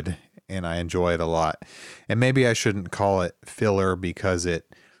good, and I enjoy it a lot. And maybe I shouldn't call it filler because it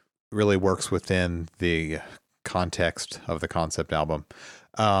really works within the context of the concept album.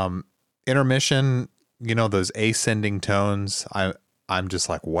 Intermission, those ascending tones, I'm just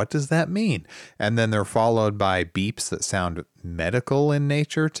like, what does that mean? And then they're followed by beeps that sound medical in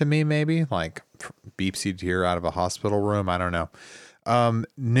nature to me, maybe like beeps you'd hear out of a hospital room. I don't know.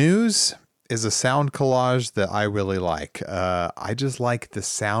 News is a sound collage that I really like. I just like the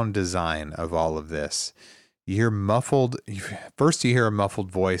sound design of all of this. You hear first you hear a muffled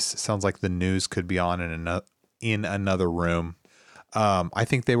voice. It sounds like the news could be on in another room. I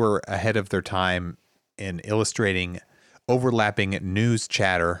think they were ahead of their time in illustrating overlapping news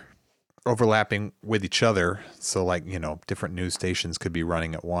chatter, overlapping with each other. So different news stations could be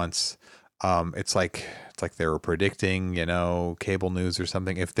running at once. It's like they were predicting, cable news or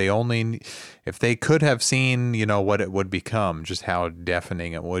something. If they could have seen, what it would become, just how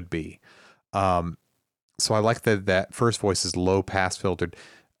deafening it would be. So I like that first voice is low pass filtered.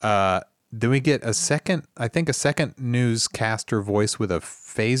 Then we get a second newscaster voice with a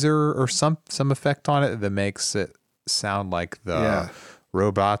phaser or some effect on it that makes it sound like the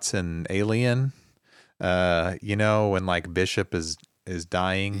robots in Alien. When like Bishop is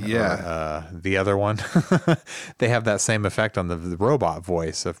dying. Yeah. Or, the other one, they have that same effect on the robot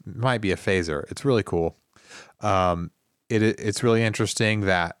voice. It might be a phaser. It's really cool. It's really interesting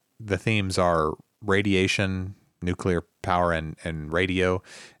that the themes are radiation, nuclear power, and radio,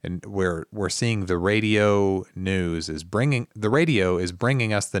 and we're seeing the radio is bringing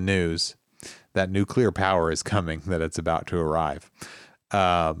us the news that nuclear power is coming, that it's about to arrive.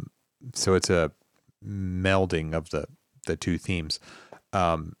 So it's a melding of the two themes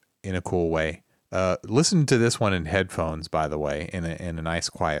in a cool way. Listen to this one in headphones, by the way, in a nice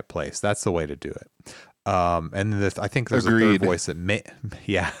quiet place. That's the way to do it. And I think there's Agreed. a third voice that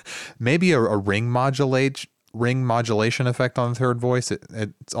maybe a ring modulation effect on the third voice.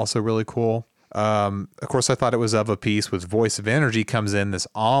 It's also really cool. Of course, I thought it was of a piece with Voice of Energy comes in, this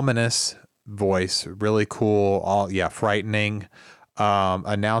ominous voice, really cool, frightening,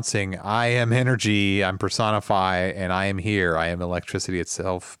 announcing, I am energy, I'm personify, and I am here. I am electricity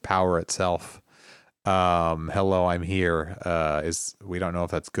itself, power itself. Hello, I'm here. We don't know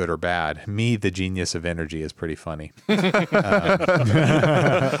if that's good or bad. Me, the genius of energy, is pretty funny. I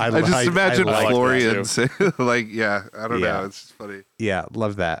just imagine Florian saying, I don't know. It's just funny. Yeah,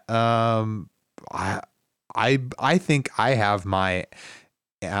 love that. I think I have my.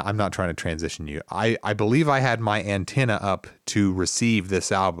 I'm not trying to transition you. I believe I had my antenna up to receive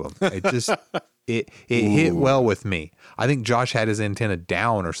this album. It just it hit well with me. I think Josh had his antenna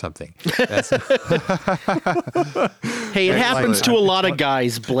down or something. Hey, it happens to a lot of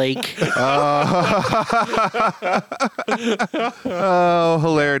guys, Blake. Oh,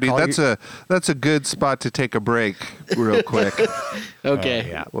 hilarity. That's a good spot to take a break real quick. Okay.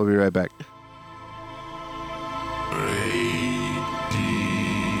 Yeah. We'll be right back.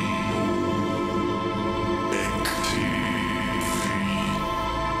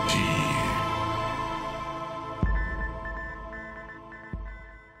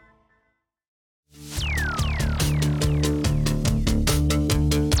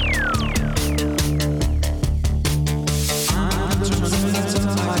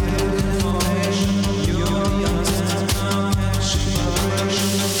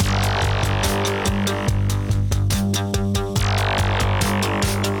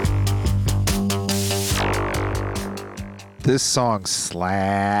 This song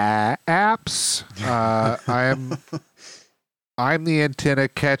slaps. I'm the antenna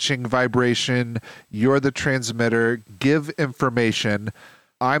catching vibration. You're the transmitter. Give information.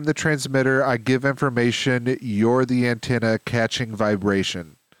 I'm the transmitter. I give information. You're the antenna catching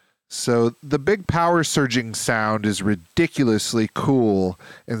vibration. So the big power surging sound is ridiculously cool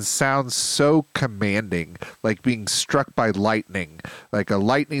and sounds so commanding, like being struck by lightning, like a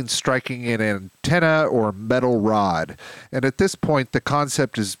lightning striking an antenna or metal rod. And at this point, the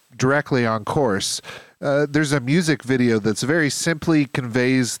concept is directly on course. There's a music video that's very simply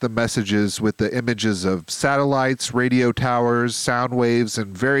conveys the messages with the images of satellites, radio towers, sound waves,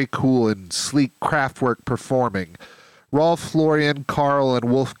 and very cool and sleek Kraftwerk performing. Rolf, Florian, Carl, and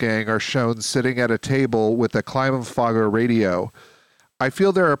Wolfgang are shown sitting at a table with a Kleimenfogger radio. I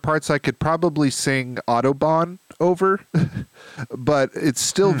feel there are parts I could probably sing Autobahn over, but it's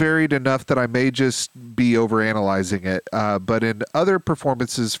still varied enough that I may just be overanalyzing it. But in other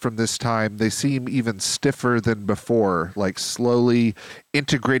performances from this time, they seem even stiffer than before, like slowly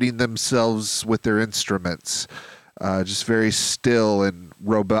integrating themselves with their instruments. Just very still and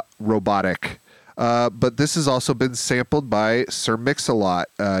robotic. But this has also been sampled by Sir Mix-a-Lot,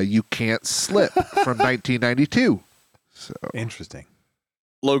 You Can't Slip from 1992. So Interesting.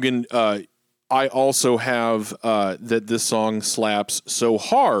 Logan, I also have that this song slaps so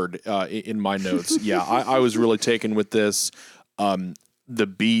hard in my notes. Yeah, I was really taken with this. The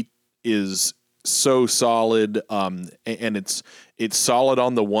beat is so solid, and it's solid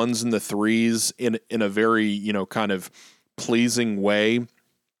on the ones and the threes in a very kind of pleasing way.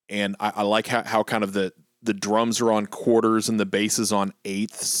 And I like how kind of the drums are on quarters and the bass is on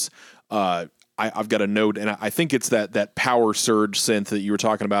eighths. I've got a note, and I think it's that power surge synth that you were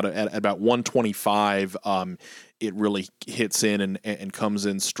talking about at about 125. It really hits in and comes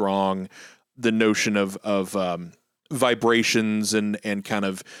in strong. The notion of vibrations and kind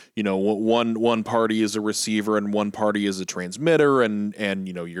of one party is a receiver and one party is a transmitter, and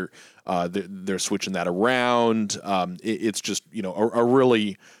you're they're switching that around. It's just a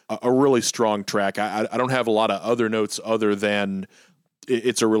really strong track. I don't have a lot of other notes other than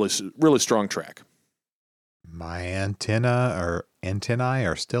it's a really strong track. My antennae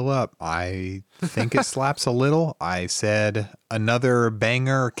are still up. I think it slaps a little. I said another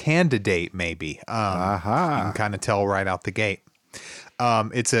banger candidate, maybe. You can kind of tell right out the gate.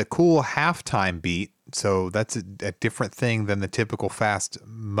 It's a cool halftime beat, so that's a different thing than the typical fast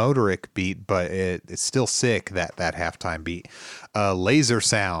motoric beat, but it's still sick, that halftime beat. Laser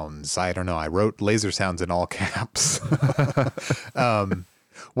sounds. I don't know. I wrote laser sounds in all caps.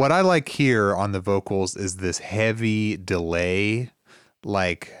 What I like here on the vocals is this heavy delay.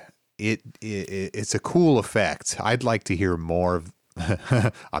 Like it's a cool effect. I'd like to hear more of.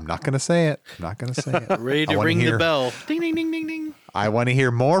 I'm not going to say it. Ready to ring the bell. Ding, ding, ding, ding, ding. I want to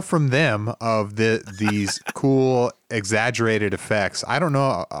hear more from them of these cool, exaggerated effects. I don't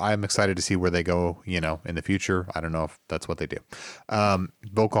know. I'm excited to see where they go, in the future. I don't know if that's what they do.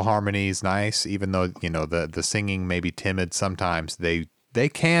 Vocal harmony is nice, even though, the singing may be timid sometimes. They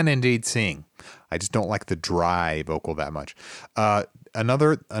can indeed sing. I just don't like the dry vocal that much.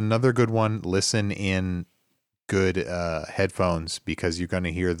 Another good one, listen in good headphones, because you're going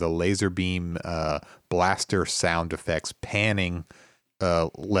to hear the laser beam blaster sound effects panning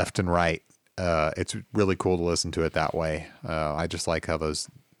left and right. It's really cool to listen to it that way. I just like how those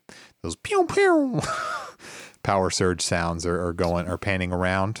pew pew power surge sounds are panning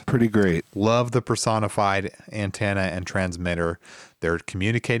around. Pretty great. Love the personified antenna and transmitter. They're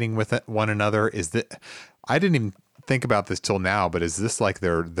communicating with one another. I didn't even think about this till now, but is this like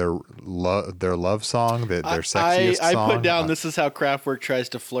their love song, their sexiest song? I put down this is how Kraftwerk tries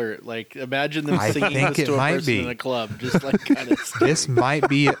to flirt. Like, imagine them singing this to a person in a club, just like kind of. This might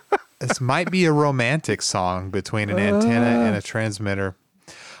be a romantic song between an antenna and a transmitter.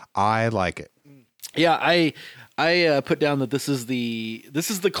 I like it. Yeah, I put down that this is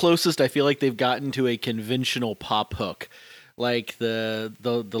the closest I feel like they've gotten to a conventional pop hook. Like the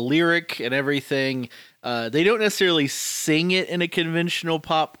lyric and everything, they don't necessarily sing it in a conventional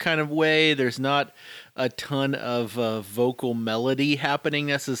pop kind of way. There's not a ton of vocal melody happening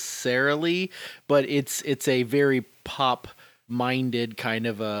necessarily, but it's a very pop minded kind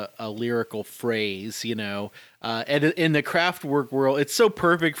of a lyrical phrase, and in the Kraftwerk world, it's so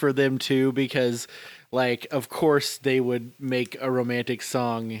perfect for them too, because like, of course they would make a romantic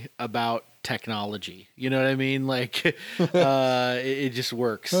song about technology. You know what I mean? Like, it just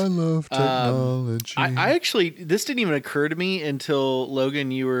works. I love technology. I actually, this didn't even occur to me until Logan,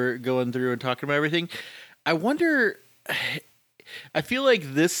 you were going through and talking about everything. I wonder, I feel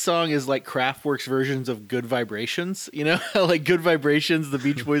like this song is like Kraftwerk's versions of Good Vibrations, like Good Vibrations, the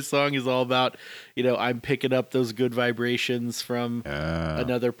Beach Boys song is all about, I'm picking up those good vibrations from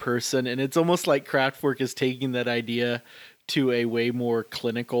another person. And it's almost like Kraftwerk is taking that idea to a way more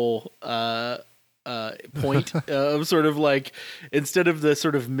clinical point of sort of like, instead of the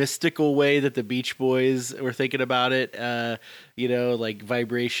sort of mystical way that the Beach Boys were thinking about it, like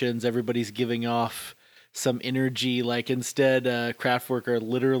vibrations, everybody's giving off some energy. Like instead, Kraftwerk are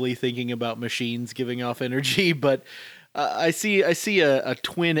literally thinking about machines giving off energy, but I see a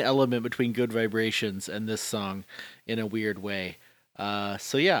twin element between Good Vibrations and this song in a weird way.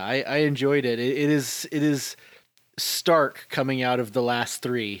 So yeah, I enjoyed it. It is stark coming out of the last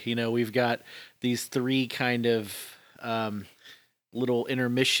three. You know, we've got these three kind of little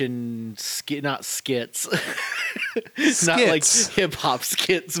intermission not skits. Not like hip hop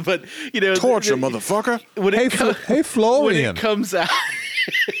skits, but you know, Torture, motherfucker. Hey, Florian. when it comes out.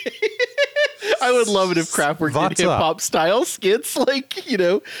 I would love it if Kraftwerk did hip hop style skits, like, you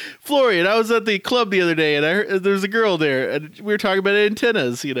know, Florian. I was at the club the other day, and I heard there's a girl there, and we were talking about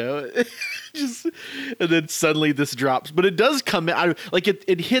antennas, you know, and then suddenly this drops, but it does come out like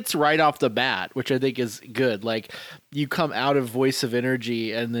it hits right off the bat, which I think is good. Like you come out of Voice of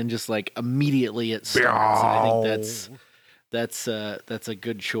Energy, and then just like immediately it starts. And I think that's a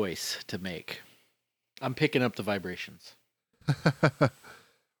good choice to make. I'm picking up the vibrations.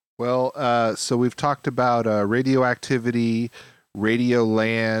 Well, so we've talked about Radioactivity,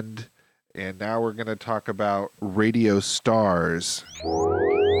 Radioland, and now we're going to talk about Radio Stars.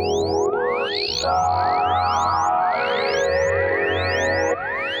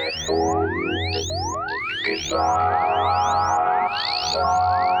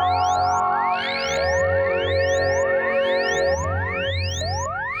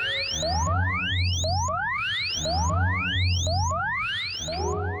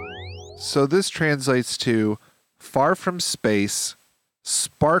 So this translates to Far from Space,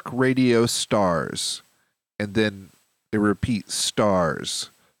 Spark Radio Stars, and then they repeat stars,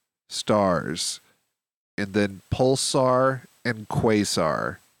 stars, and then pulsar and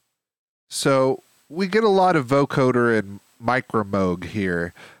quasar. So we get a lot of vocoder and micromoog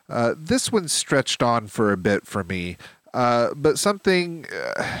here. This one stretched on for a bit for me. But something,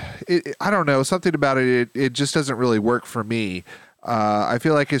 I don't know, something about it just doesn't really work for me. I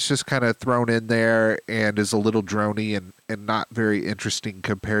feel like it's just kind of thrown in there and is a little drony and not very interesting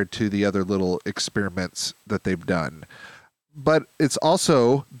compared to the other little experiments that they've done. But it's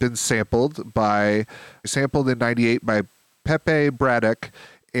also been sampled in 98 by Pepe Braddock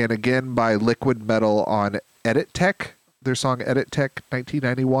and again by Liquid Metal on Edit Tech, their song Edit Tech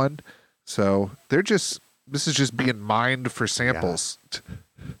 1991. So this is just being mined for samples. Yeah.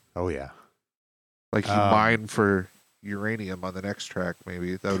 Oh, yeah. Like you mine for uranium on the next track,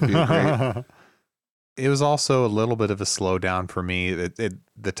 maybe. That would be great. It was also a little bit of a slowdown for me.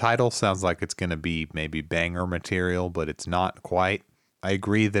 The title sounds like it's going to be maybe banger material, but it's not quite. I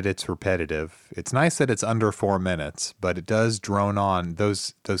agree that it's repetitive. It's nice that it's under 4 minutes, but it does drone on.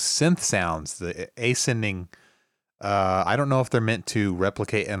 Those synth sounds, the ascending, I don't know if they're meant to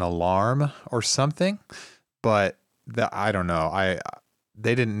replicate an alarm or something, but I don't know.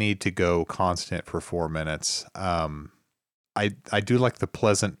 They didn't need to go constant for 4 minutes. I do like the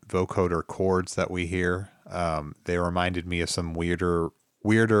pleasant vocoder chords that we hear. They reminded me of some weirder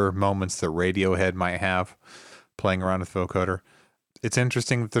moments that Radiohead might have playing around with vocoder. It's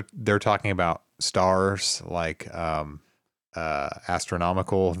interesting that they're talking about stars like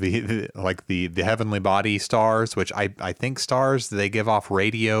astronomical, the heavenly body stars, which I think stars, they give off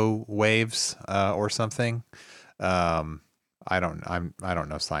radio waves or something. I don't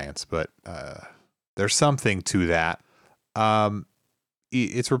know science, but there's something to that.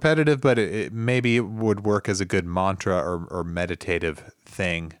 It's repetitive, but maybe it would work as a good mantra or meditative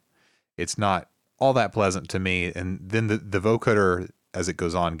thing. It's not all that pleasant to me. And then the vocoder, as it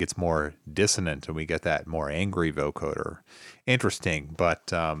goes on, gets more dissonant, and we get that more angry vocoder. Interesting,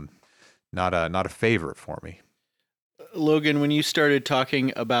 but not a favorite for me. Logan, when you started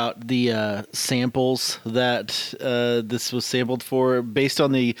talking about the samples that this was sampled for, based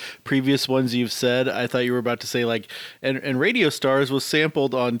on the previous ones you've said, I thought you were about to say like, and Radio Stars was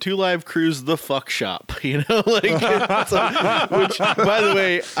sampled on Two Live Crew's The Fuck Shop, you know, like, so, which, by the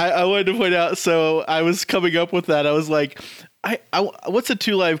way, I wanted to point out. So I was coming up with that. I was like, what's a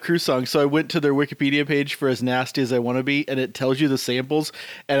Two Live Crew song? So I went to their Wikipedia page for As Nasty As I Want to Be, and it tells you the samples,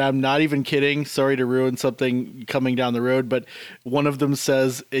 and I'm not even kidding. Sorry to ruin something coming down the road, but one of them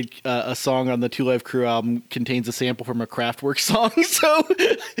says a song on the Two Live Crew album contains a sample from a Kraftwerk song, so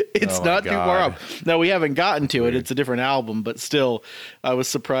it's not too far off. Now, we haven't gotten to it. It's a different album, but still, I was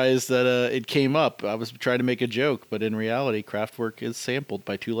surprised that it came up. I was trying to make a joke, but in reality, Kraftwerk is sampled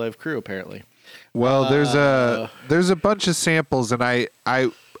by Two Live Crew, apparently. Well, there's a bunch of samples, and I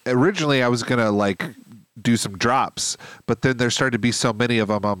originally I was gonna like do some drops, but then there started to be so many of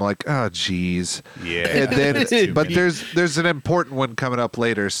them. I'm like, oh geez, yeah. And then, but there's an important one coming up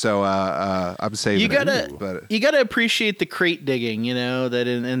later, so I'm saving you gotta appreciate the crate digging, you know, that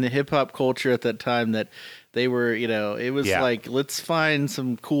in the hip hop culture at that time, that They were, it was like, let's find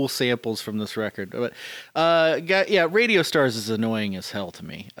some cool samples from this record. But Radio Stars is annoying as hell to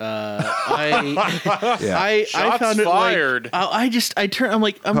me. I found it fired. I'm listening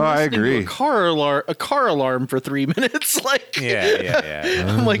to a car alarm for 3 minutes. Like,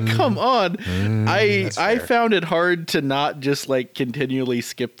 I'm like, come on. I found it hard to not just like continually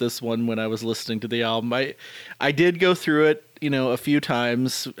skip this one when I was listening to the album. I did go through it, a few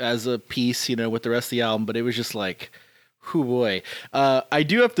times as a piece, with the rest of the album, but it was just like, whoo boy. I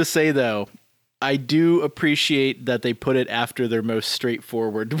do have to say though, I do appreciate that they put it after their most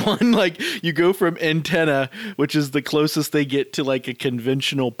straightforward one. Like, you go from Antenna, which is the closest they get to like a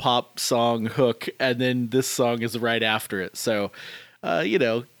conventional pop song hook, and then this song is right after it. So,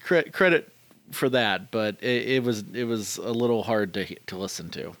 credit for that, but it was a little hard to listen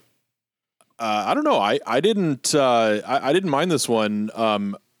to. I don't know. I didn't mind this one.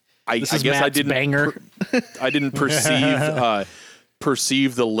 I guess Matt's I didn't banger. I didn't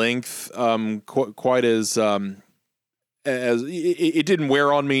perceive the length quite as it didn't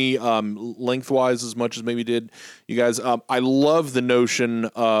wear on me lengthwise as much as maybe did you guys. I love the notion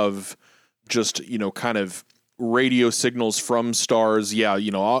of just kind of radio signals from stars.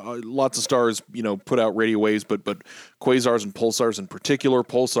 Lots of stars put out radio waves, but quasars and pulsars in particular,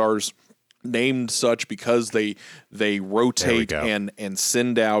 pulsars named such because they rotate and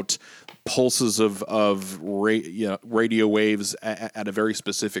send out pulses of radio waves at a very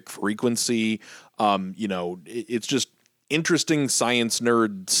specific frequency. It's just interesting science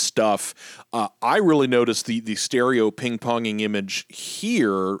nerd stuff. I really noticed the stereo ping-ponging image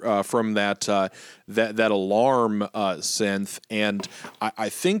here from that alarm synth, and I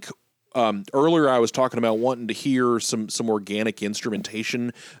think earlier I was talking about wanting to hear some organic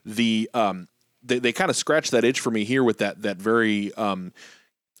instrumentation. They kind of scratched that itch for me here with that very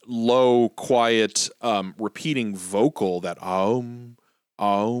low, quiet, repeating vocal, that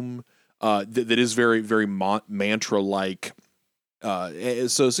that is very, very mantra-like.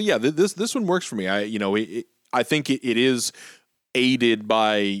 So yeah, this one works for me. I think it is aided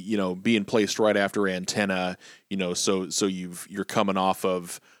by being placed right after Antenna. So you're coming off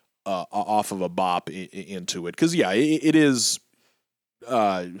of a bop into it, because it is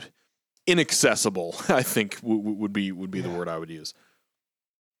inaccessible. I think would be the word I would use.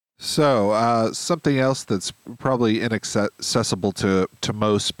 So something else that's probably inaccessible to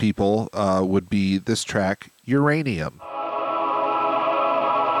most people would be this track, Uranium.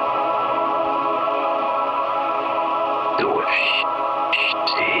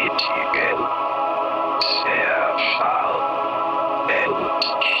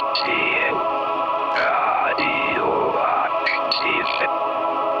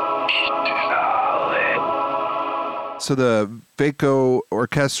 So the Vaco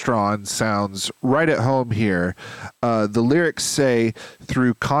Orchestron sounds right at home here. The lyrics say,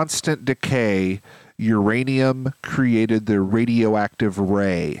 through constant decay, uranium created the radioactive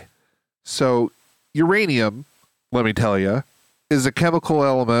ray. So uranium, let me tell you, is a chemical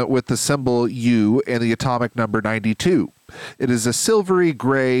element with the symbol U and the atomic number 92. It is a silvery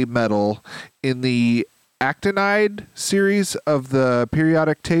gray metal in the actinide series of the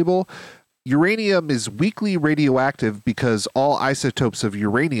periodic table. Uranium is weakly radioactive because all isotopes of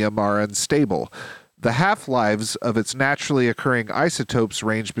uranium are unstable. The half-lives of its naturally occurring isotopes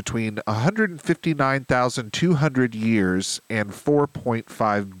range between 159,200 years and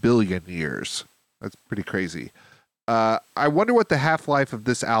 4.5 billion years. That's pretty crazy. I wonder what the half-life of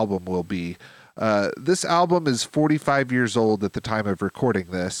this album will be. This album is 45 years old at the time of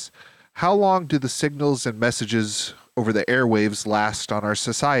recording this. How long do the signals and messages over the airwaves last on our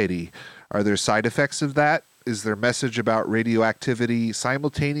society? Are there side effects of that? Is their message about radioactivity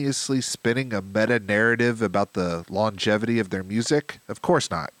simultaneously spinning a meta-narrative about the longevity of their music? Of course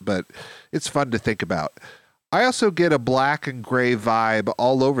not, but it's fun to think about. I also get a black and gray vibe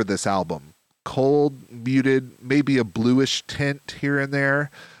all over this album. Cold, muted, maybe a bluish tint here and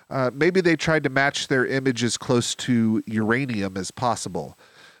there. Maybe they tried to match their image as close to uranium as possible.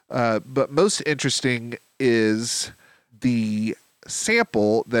 But most interesting is the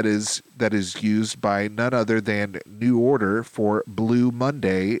sample that is used by none other than New Order for Blue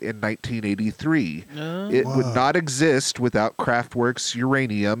Monday in 1983. It would not exist without Kraftwerk's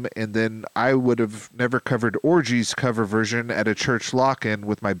Uranium, and then I would have never covered Orgy's cover version at a church lock-in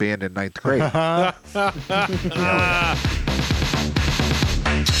with my band in 9th grade.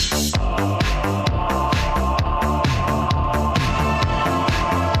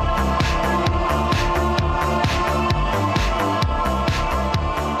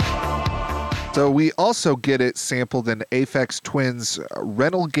 So So we also get it sampled in Aphex Twin's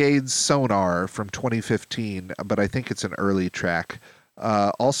Renegades Sonar from 2015, but I think it's an early track.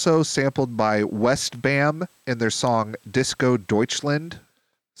 Also sampled by Westbam in their song Disco Deutschland.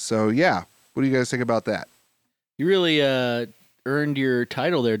 So yeah, what do you guys think about that? You really earned your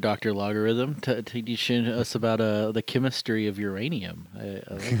title there, Dr. Logarithm, teaching us about the chemistry of uranium. I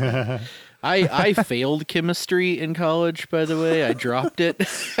like that. I failed chemistry in college, by the way. I dropped it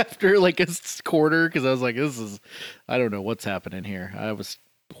after like a quarter because I was like, I don't know what's happening here. I was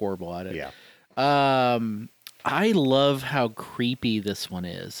horrible at it. Yeah. I love how creepy this one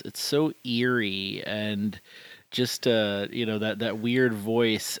is. It's so eerie and just that weird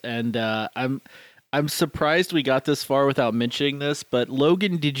voice. And I'm surprised we got this far without mentioning this. But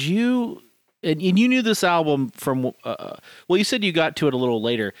Logan, did you? And you knew this album from? Well, you said you got to it a little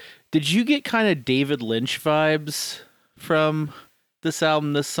later. Did you get kind of David Lynch vibes from this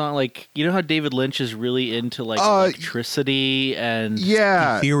album, this song? Like, you know how David Lynch is really into like electricity and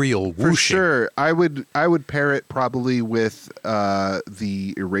ethereal whooshing. For sure. I would pair it probably with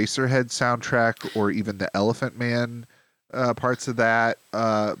the Eraserhead soundtrack or even the Elephant Man parts of that.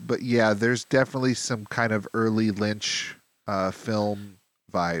 But yeah, there's definitely some kind of early Lynch film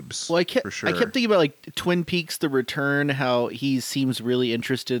vibes. Well, I kept thinking about like Twin Peaks: The Return, how he seems really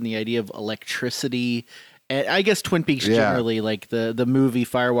interested in the idea of electricity. And I guess Twin Peaks generally, like the movie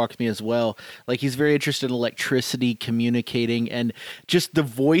Firewalk with Me as well. Like he's very interested in electricity, communicating, and just the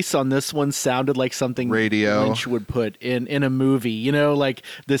voice on this one sounded like something Lynch would put in a movie. You know, like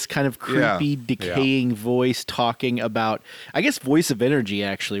this kind of creepy, decaying voice talking about. I guess Voice of Energy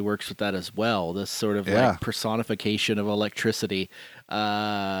actually works with that as well. This sort of like personification of electricity.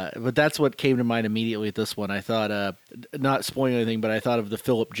 But that's what came to mind immediately with this one. I thought, not spoiling anything, but I thought of the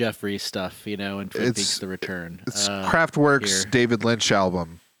Philip Jeffries stuff, you know, in Twin Peaks: The Return. It's Kraftwerk's David Lynch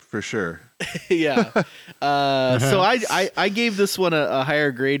album for sure. Yeah. So I gave this one a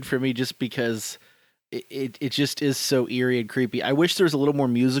higher grade for me just because it just is so eerie and creepy. I wish there was a little more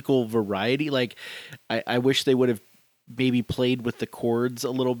musical variety. Like I wish they would have maybe played with the chords a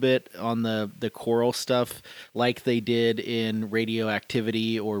little bit on the choral stuff like they did in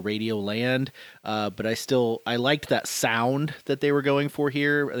Radioactivity or Radioland. But I liked that sound that they were going for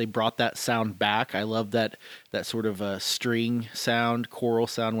here. They brought that sound back. I love that sort of string sound, choral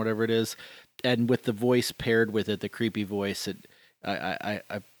sound, whatever it is. And with the voice paired with it, the creepy voice, I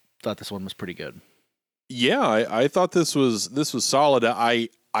thought this one was pretty good. Yeah, I thought this was solid.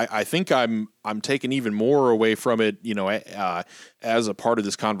 I think I'm taking even more away from it, you know, as a part of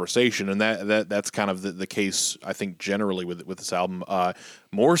this conversation, and that's kind of the case I think generally with this album.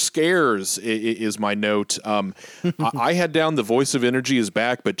 More scares is my note. I had down the Voice of Energy is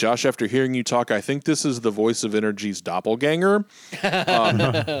back, but Josh, after hearing you talk, I think this is the Voice of Energy's doppelganger.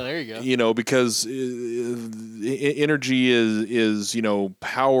 There you go. You know, because energy is you know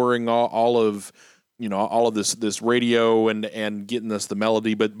powering all of. You know, all of this radio and getting us the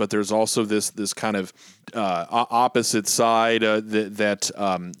melody, but there's also this kind of opposite side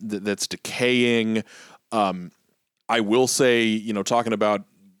that's decaying. I will say, you know, talking about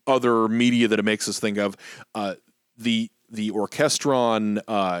other media that it makes us think of, the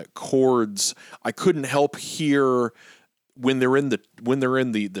orchestron chords. I couldn't help hear. When they're in the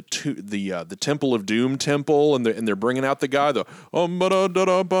Temple of Doom temple and they're bringing out the guy,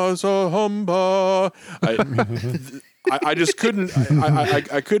 I just couldn't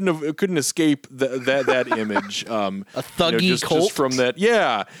I couldn't escape that image. A thuggy cult just from that.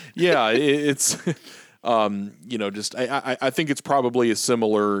 Yeah. It's you know, just I think it's probably a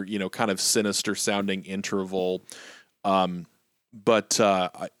similar, you know, kind of sinister sounding interval. But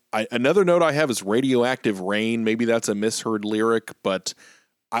another note I have is Radioactive Rain. Maybe that's a misheard lyric, but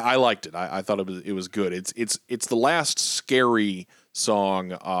I liked it. I thought it was good. It's the last scary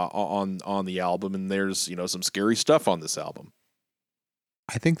song on the album, and there's, you know, some scary stuff on this album.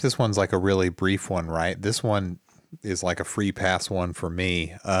 I think this one's like a really brief one, right? This one is like a free pass one for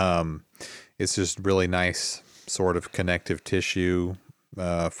me. It's just really nice sort of connective tissue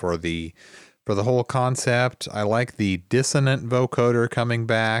for the whole concept. I like the dissonant vocoder coming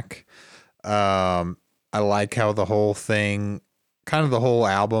back. I like how the whole thing, kind of the whole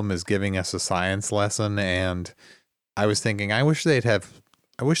album is giving us a science lesson. And I was thinking, I wish they'd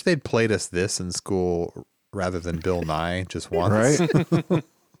played us this in school rather than Bill Nye just once. Right.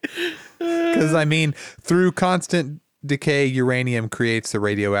 Because I mean, through constant decay, uranium creates the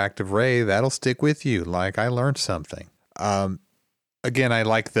radioactive ray that'll stick with you. Like, I learned something. Again, I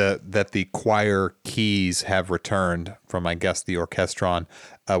like that the choir keys have returned from, I guess, the orchestron,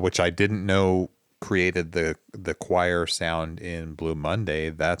 which I didn't know created the choir sound in Blue Monday.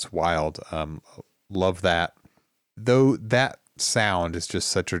 That's wild. Love that. Though that sound is just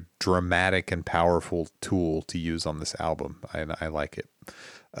such a dramatic and powerful tool to use on this album. I like it.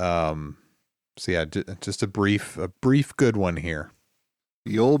 So yeah, just a brief good one here.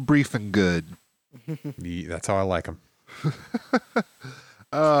 The old brief and good. That's how I like them.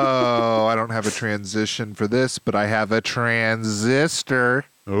 Oh, I don't have a transition for this, but I have a transistor.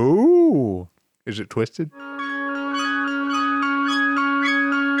 Ooh, is it twisted?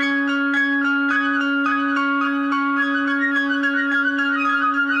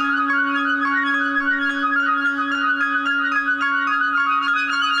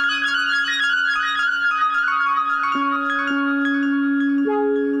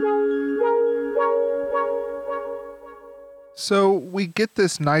 So we get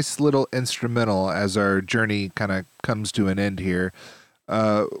this nice little instrumental as our journey kind of comes to an end here.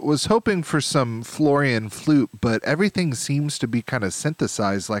 Was hoping for some Florian flute, but everything seems to be kind of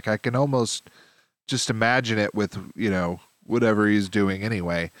synthesized. Like I can almost just imagine it with, whatever he's doing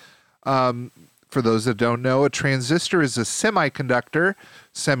anyway. For those that don't know, a transistor is a semiconductor,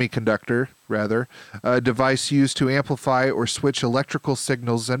 a device used to amplify or switch electrical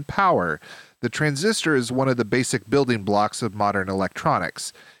signals and power. The transistor is one of the basic building blocks of modern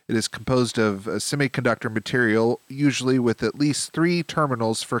electronics. It is composed of a semiconductor material, usually with at least 3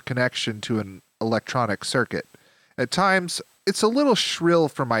 terminals for connection to an electronic circuit. At times, it's a little shrill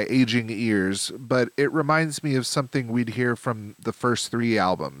for my aging ears, but it reminds me of something we'd hear from the first 3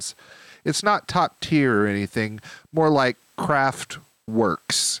 albums. It's not top tier or anything, more like Kraft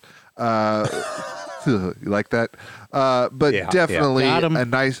Works. You like that? But Yeah, definitely Got 'em.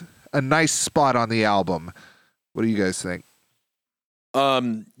 a nice spot on the album. What do you guys think?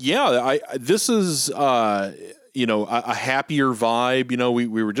 This is a happier vibe.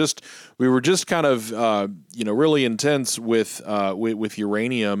 We were just kind of really intense with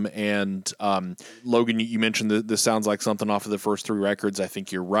Uranium, and Logan, you mentioned that this sounds like something off of the first 3 records. I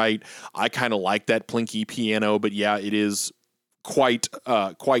think you're right. I kind of like that plinky piano, but yeah, it is quite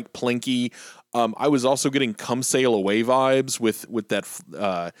plinky. I was also getting Come Sail Away vibes with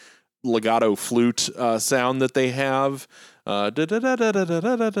that legato flute sound that they have.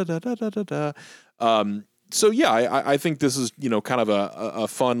 So yeah, I think this is kind of a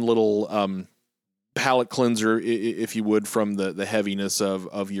fun little palate cleanser, if you would, from the heaviness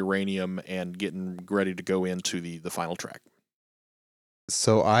of Uranium, and getting ready to go into the final track.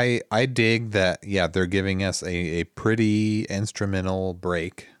 So I dig that. Yeah, they're giving us a pretty instrumental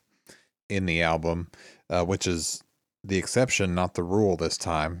break in the album, which is the exception, not the rule this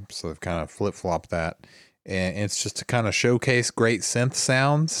time. So they've kind of flip-flopped that. And it's just to kind of showcase great synth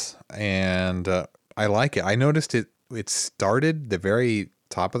sounds. And I like it. I noticed it started, the very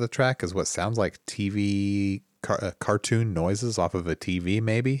top of the track is what sounds like TV cartoon noises off of a TV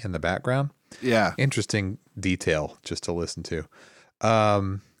maybe in the background. Yeah. Interesting detail just to listen to.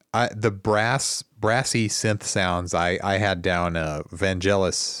 The brassy synth sounds I had down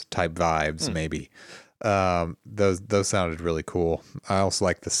Vangelis type vibes maybe. Those sounded really cool. I also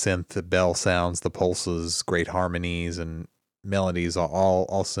like the synth, the bell sounds, the pulses, great harmonies and melodies,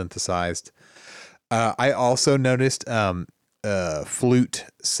 all synthesized. I also noticed flute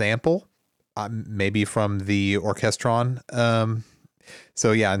sample, maybe from the Orchestron.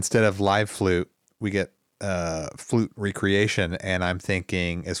 So yeah, instead of live flute, we get flute recreation, and I'm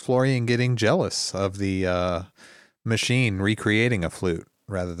thinking, is Florian getting jealous of the machine recreating a flute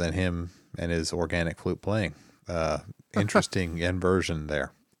rather than him and his organic flute playing? Interesting inversion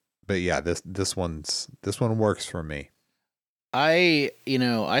there. But yeah, this one works for me. I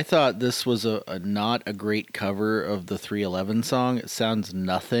thought this was a not a great cover of the 311 song. It sounds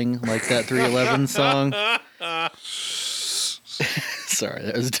nothing like that 311 song. Sorry,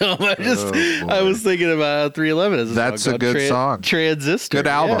 that was dumb. I was thinking about 311. That's a good song. Transistor. Good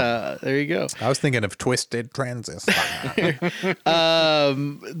album. Yeah, there you go. I was thinking of Twisted Transistor.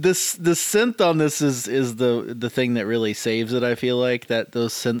 This the synth on this is the thing that really saves it. I feel like that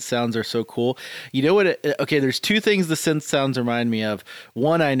those synth sounds are so cool. You know what? Okay, there's 2 things the synth sounds remind me of.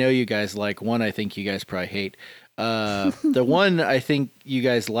 One I know you guys like. One I think you guys probably hate. The one I think you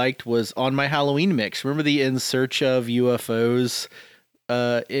guys liked was on my Halloween mix. Remember the In Search of UFOs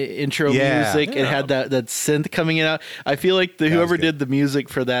intro music? It had that synth coming out. I feel like whoever did the music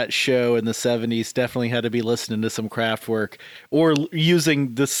for that show in the 70s definitely had to be listening to some Kraftwerk or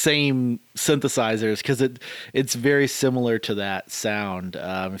using the same synthesizers, because it's very similar to that sound.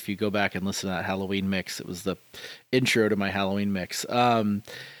 If you go back and listen to that Halloween mix, it was the intro to my Halloween mix.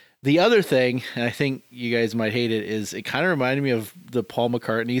 The other thing, and I think you guys might hate it, is it kind of reminded me of the Paul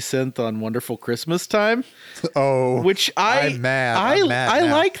McCartney synth on Wonderful Christmas Time. Oh, Which I'm mad. I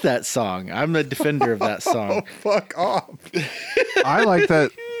now. like that song. I'm the defender of that song. Fuck off. I like that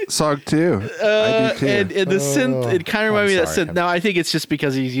song too. I do too. And the synth, it kind of reminded me of that sorry. synth. Now, I think it's just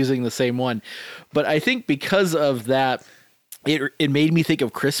because he's using the same one. But I think because of that, it made me think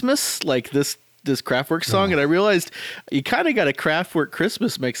of Christmas, like this Kraftwerk song. And I realized you kind of got a Kraftwerk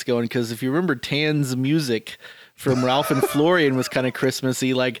Christmas mix going, because if you remember Tan's music from Ralph and Florian was kind of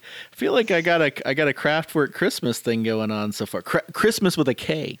Christmassy. Like, I feel like I got a Kraftwerk Christmas thing going on so far. Christmas with a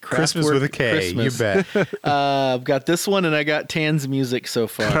K. Christmas with a K. Christmas. You bet. I've got this one, and I got Tan's music so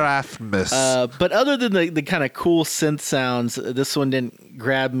far. Craftmas. But other than the kind of cool synth sounds, this one didn't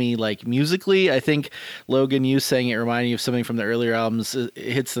grab me like musically. I think, Logan, you saying it reminded you of something from the earlier albums. It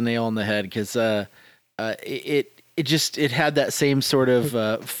hits the nail on the head, because it had that same sort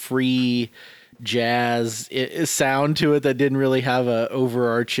of free jazz sound to it that didn't really have a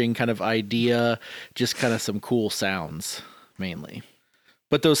overarching kind of idea, just kind of some cool sounds mainly.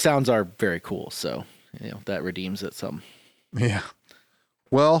 But those sounds are very cool, so that redeems it some. Yeah.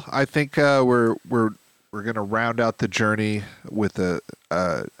 Well, I think we're gonna round out the journey with a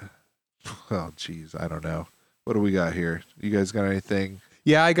oh geez, I don't know. What do we got here? You guys got anything?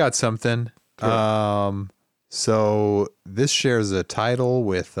 Yeah, I got something. Cool. So this shares a title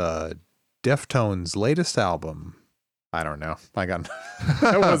with Deftones' latest album. I don't know.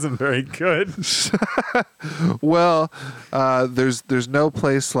 That wasn't very good. Well, there's no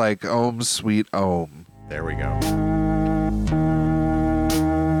place like Ohm Sweet Ohm. There we go.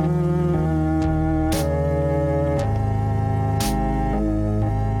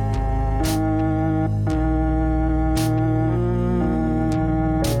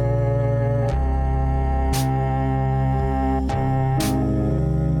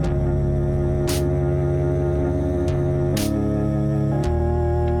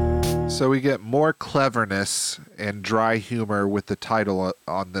 So we get more cleverness and dry humor with the title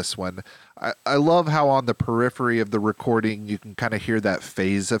on this one. I love how on the periphery of the recording you can kind of hear that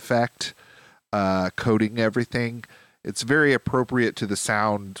phase effect coating everything. It's very appropriate to the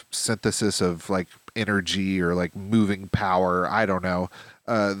sound synthesis of like energy or like moving power. I don't know.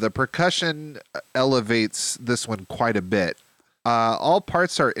 The percussion elevates this one quite a bit. All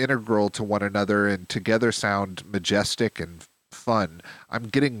parts are integral to one another and together sound majestic and fun. I'm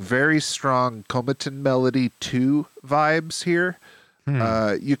getting very strong Comaton Melody 2 vibes here.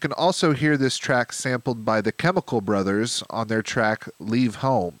 You can also hear this track sampled by the Chemical Brothers on their track Leave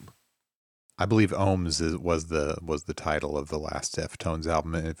Home. I believe Ohms was the title of the last Deftones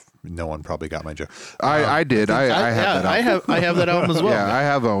album. If no one probably got my joke. I did. I have that album. I have that album as well. Yeah, I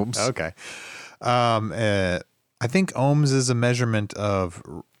have Ohms. Okay. I think ohms is a measurement of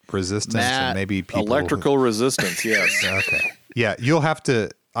resistance, and maybe people Electrical resistance, yes. Okay. Yeah, you'll have to.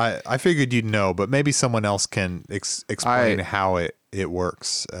 I figured you'd know, but maybe someone else can explain how it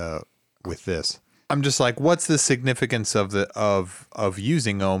works with this. I'm just like, what's the significance of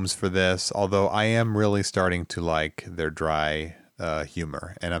using ohms for this? Although I am really starting to like their dry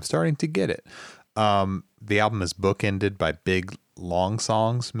humor, and I'm starting to get it. The album is bookended by big, long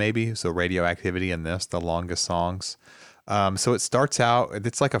songs, maybe. So Radioactivity and this, the longest songs. So it starts out,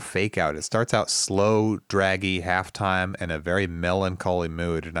 it's like a fake out. It starts out slow, draggy, halftime, and a very melancholy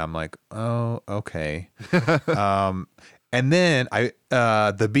mood. And I'm like, oh, okay. And then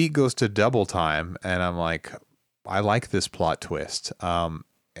the beat goes to double time, and I'm like, I like this plot twist. And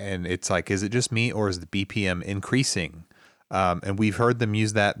it's like, is it just me, or is the BPM increasing? And we've heard them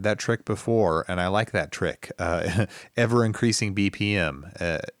use that trick before, and I like that trick. Ever increasing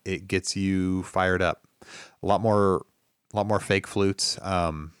BPM, it gets you fired up. A lot more fake flutes.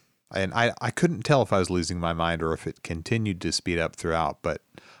 And I couldn't tell if I was losing my mind or if it continued to speed up throughout, but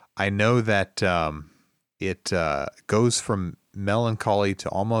I know that it goes from melancholy to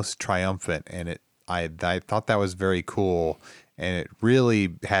almost triumphant, and I thought that was very cool, and it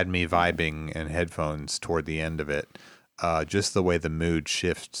really had me vibing in headphones toward the end of it. Just the way the mood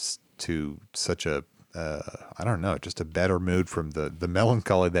shifts to such a I don't know, just a better mood from the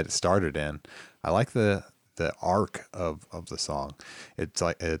melancholy that it started in. I like the arc of the song. It's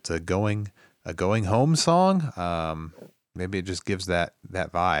like it's a going home song. Maybe it just gives that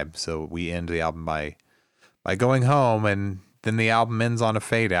vibe. So we end the album by going home, and then the album ends on a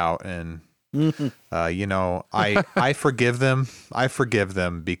fade out, and I forgive them. I forgive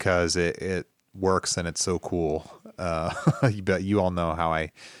them because it works and it's so cool. But you all know how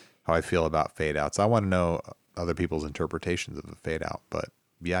I feel about fade outs. I want to know other people's interpretations of the fade out, but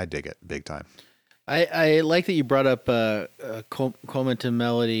yeah, I dig it big time. I like that you brought up Coleman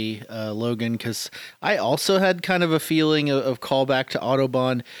Melody, Logan, because I also had kind of a feeling of callback to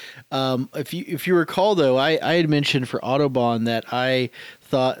Autobahn. If you recall, though, I had mentioned for Autobahn that I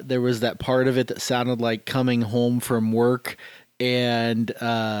thought there was that part of it that sounded like coming home from work and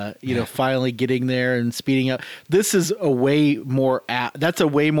finally getting there and speeding up. This is a way more apt. That's a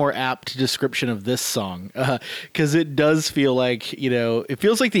way more apt description of this song, because it does feel like, it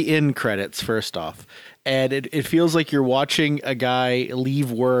feels like the end credits first off, and it feels like you're watching a guy leave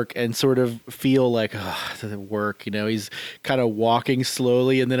work and sort of feel like, the work. He's kind of walking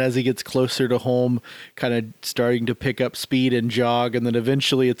slowly, and then as he gets closer to home, kind of starting to pick up speed and jog, and then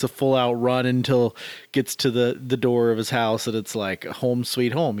eventually it's a full out run until it gets to the door of his house, and it's like home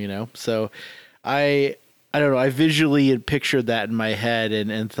sweet home. So I don't know. I visually had pictured that in my head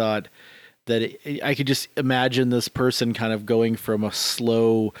and thought that I could just imagine this person kind of going from a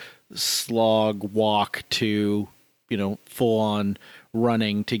slow slog walk to, full on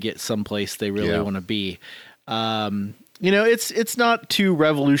running to get someplace they really want to be. It's not too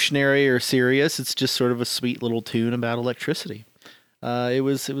revolutionary or serious. It's just sort of a sweet little tune about electricity. It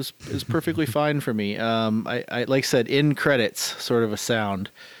was perfectly fine for me. I like I said, in credits, sort of a sound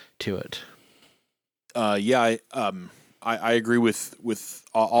to it. I agree with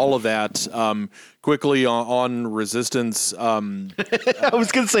all of that. Quickly on Resistance. I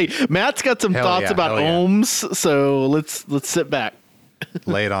was going to say, Matt's got some thoughts about ohms, so let's sit back.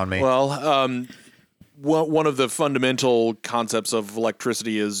 Lay it on me. Well, one of the fundamental concepts of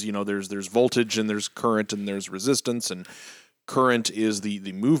electricity is, there's voltage and there's current and there's resistance, and current is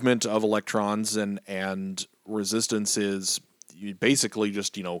the movement of electrons, and resistance is basically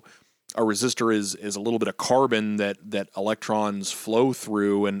just, a resistor is a little bit of carbon that electrons flow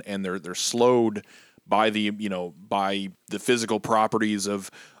through, and they're slowed by the physical properties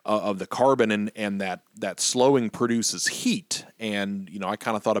of the carbon, and that slowing produces heat. And I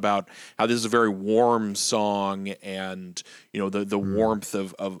kind of thought about how this is a very warm song, and the warmth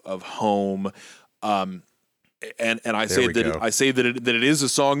of home. And I say that it is a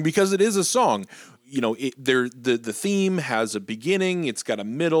song because it is a song. The theme has a beginning, it's got a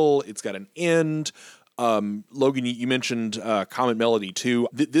middle, it's got an end. Logan, you mentioned Comet Melody 2.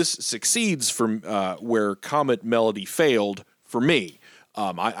 This succeeds from where Comet Melody failed for me.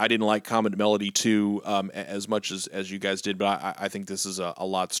 I didn't like Comet Melody 2 as much as you guys did, but I think this is a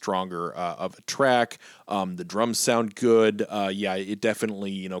lot stronger of a track. The drums sound good. It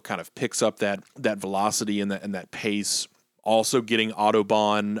definitely kind of picks up that velocity and that pace. Also getting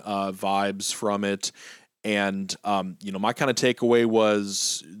Autobahn vibes from it. And, my kind of takeaway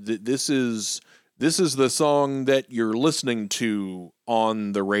was this is the song that you're listening to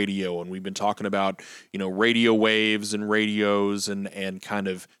on the radio. And we've been talking about, radio waves and radios and kind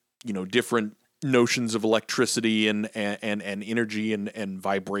of, different notions of electricity and energy and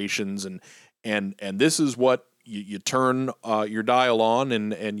vibrations. And this is what you turn your dial on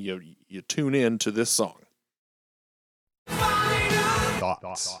and you tune in to this song.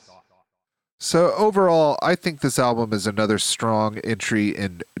 Thoughts. So overall, I think this album is another strong entry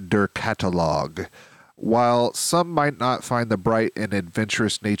in Der Catalog. While some might not find the bright and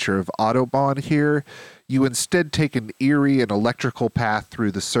adventurous nature of Autobahn here, you instead take an eerie and electrical path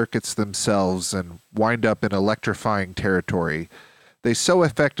through the circuits themselves and wind up in electrifying territory. They so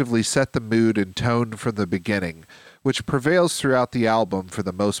effectively set the mood and tone from the beginning, which prevails throughout the album for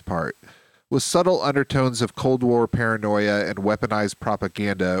the most part. With subtle undertones of Cold War paranoia and weaponized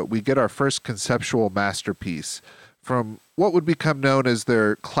propaganda, we get our first conceptual masterpiece. From what would become known as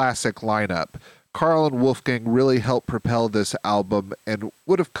their classic lineup, Carl and Wolfgang really helped propel this album and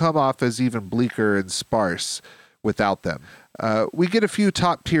would have come off as even bleaker and sparse without them. We get a few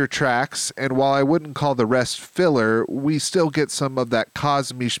top-tier tracks, and while I wouldn't call the rest filler, we still get some of that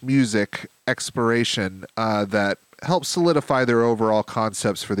cosmic music exploration that helps solidify their overall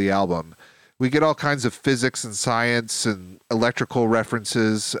concepts for the album. We get all kinds of physics and science and electrical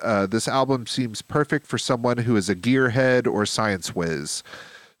references. This album seems perfect for someone who is a gearhead or science whiz.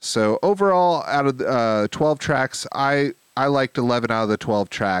 So overall, out of 12 tracks, I liked 11 out of the 12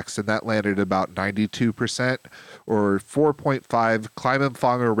 tracks, and that landed about 92% or 4.5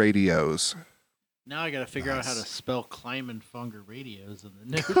 Kleimenfanger radios. Now I got to figure out how to spell Kleimenfanger radios in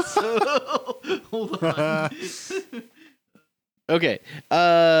the notes. So, hold on. Okay.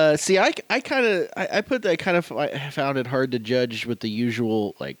 See, I found it hard to judge with the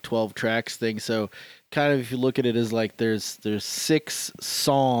usual 12 tracks thing. So kind of, if you look at it as there's 6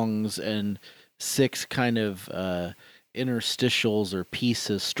 songs and 6 kind of interstitials or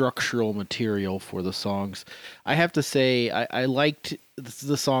pieces, structural material for the songs. I have to say, I liked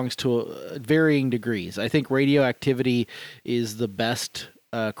the songs to varying degrees. I think Radioactivity is the best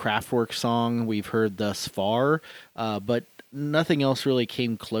Kraftwerk song we've heard thus far, but nothing else really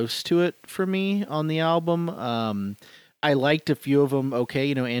came close to it for me on the album. I liked a few of them.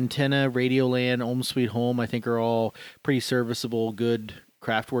 Okay, Antenna, Radioland, Home Sweet Home, I think are all pretty serviceable, good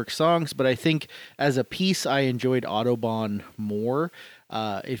Kraftwerk songs. But I think as a piece, I enjoyed Autobahn more.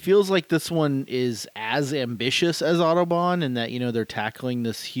 It feels like this one is as ambitious as Autobahn in that, they're tackling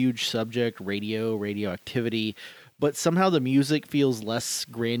this huge subject, radioactivity, but somehow the music feels less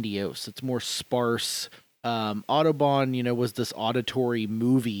grandiose. It's more sparse. Autobahn, was this auditory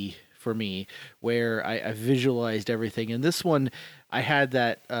movie for me where I visualized everything. And this one, I had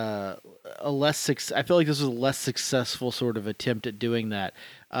that I felt like this was a less successful sort of attempt at doing that.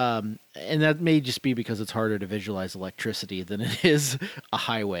 And that may just be because it's harder to visualize electricity than it is a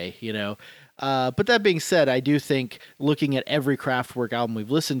highway, But that being said, I do think looking at every Kraftwerk album we've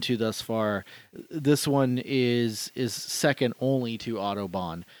listened to thus far, this one is second only to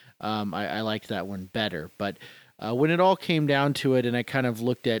Autobahn. I liked that one better, but when it all came down to it and I kind of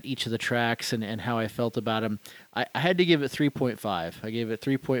looked at each of the tracks and how I felt about them, I had to give it 3.5. I gave it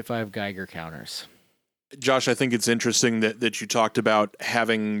 3.5 Geiger counters. Josh, I think it's interesting that you talked about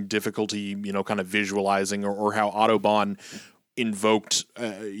having difficulty, kind of visualizing or how Autobahn invoked,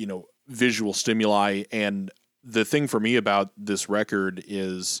 visual stimuli. And the thing for me about this record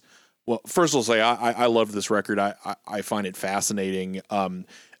is, well, first I'll say I love this record. I find it fascinating.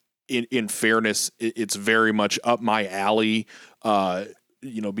 In fairness, it's very much up my alley.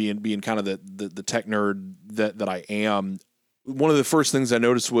 Being kind of the tech nerd that I am. One of the first things I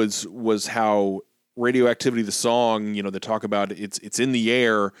noticed was how Radioactivity, the song, they talk about it's in the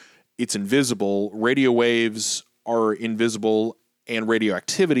air, it's invisible. Radio waves are invisible, and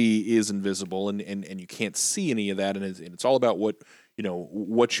radioactivity is invisible, and you can't see any of that, and it's all about what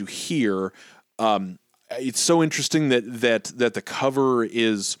you hear. It's so interesting that the cover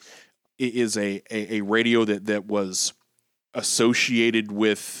is a radio that was associated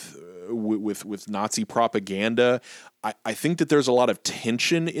with Nazi propaganda. I think that there's a lot of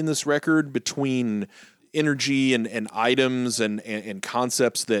tension in this record between energy and items and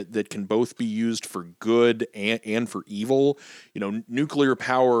concepts that can both be used for good and for evil. Nuclear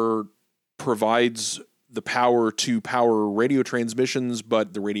power provides the power to power radio transmissions,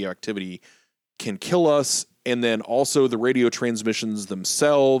 but the radioactivity can kill us. And then also the radio transmissions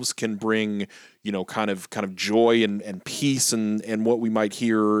themselves can bring, kind of joy and peace and what we might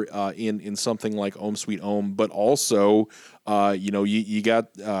hear in something like Home Sweet Home. But also, you got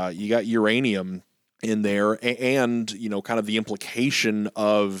uranium in there, and kind of the implication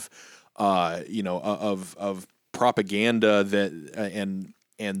of propaganda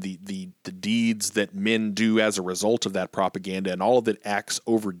and the deeds that men do as a result of that propaganda, and all of it acts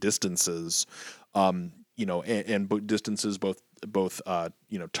over distances. And distances both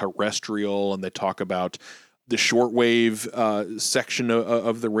terrestrial, and they talk about the shortwave section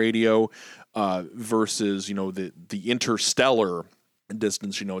of the radio versus the interstellar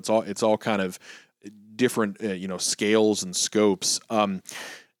distance. It's all kind of different scales and scopes.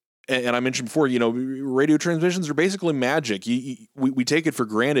 And I mentioned before, radio transmissions are basically magic. We take it for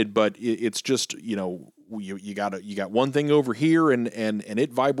granted, but it's just you got one thing over here, and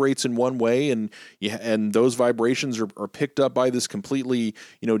it vibrates in one way, and those vibrations are picked up by this completely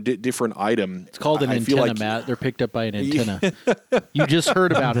different item. It's called an antenna, like, Matt. They're picked up by an antenna. You just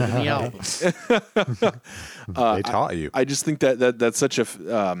heard about it in the album. They taught you. I just think that's such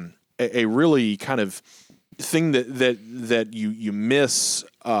a really kind of thing that you miss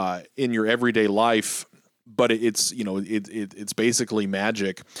in your everyday life, but it's basically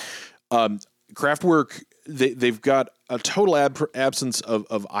magic. Kraftwerk, they've got a total absence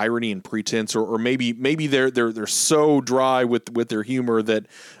of irony and pretense, or maybe they're so dry with their humor that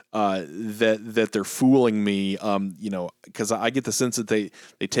they're fooling me. Because I get the sense that they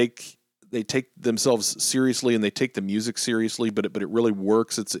take themselves seriously and they take the music seriously, but it really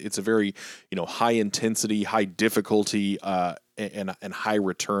works. It's a very high intensity, high difficulty, and high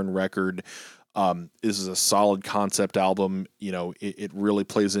return record. This is a solid concept album. It really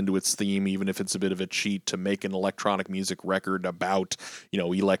plays into its theme, even if it's a bit of a cheat to make an electronic music record about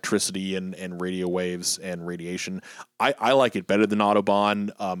electricity and radio waves and radiation. I like it better than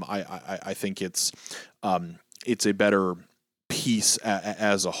Autobahn. I think it's a better piece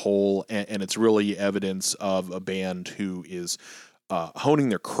as a whole, and it's really evidence of a band who is honing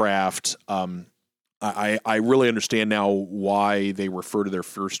their craft. I really understand now why they refer to their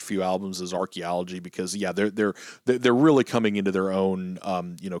first few albums as archaeology, because they're really coming into their own,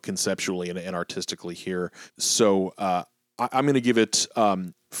 conceptually and artistically here. So I'm going to give it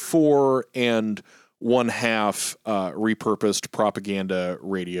 4 1/2 repurposed propaganda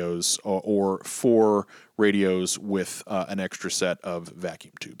radios, or 4 radios with an extra set of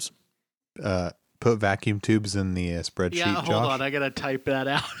vacuum tubes. Put vacuum tubes in the spreadsheet. Yeah, hold Josh. on, I gotta type that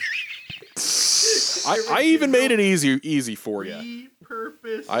out. I even made it easy for you.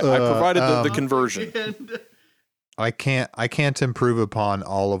 Repurposed. I provided the conversion. I can't improve upon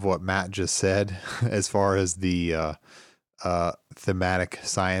all of what Matt just said as far as the thematic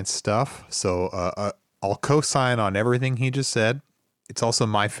science stuff. So I'll co-sign on everything he just said. It's also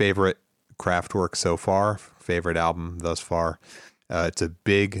my favorite Kraftwerk so far, favorite album thus far. It's a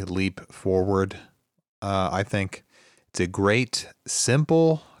big leap forward. I think it's a great,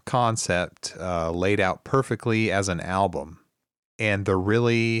 simple concept laid out perfectly as an album. And they're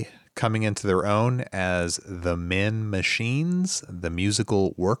really coming into their own as the Men Machines, the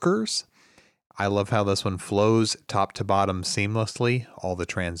musical workers. I love how this one flows top to bottom seamlessly, all the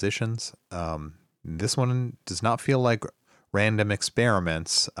transitions. This one does not feel like random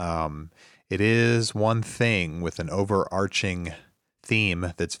experiments. It is one thing with an overarching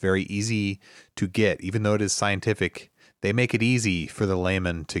theme that's very easy to get. Even though it is scientific, they make it easy for the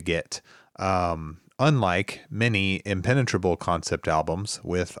layman to get. Unlike many impenetrable concept albums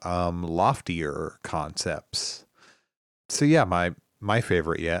with loftier concepts. So yeah, my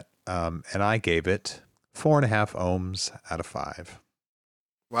favorite yet. And I gave it 4.5 ohms out of 5.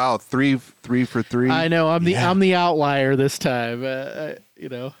 Wow, three for 3. I know I'm the outlier this time.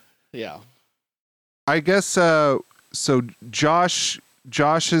 Yeah. I guess so. Josh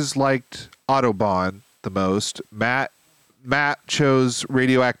has liked Autobahn the most. Matt chose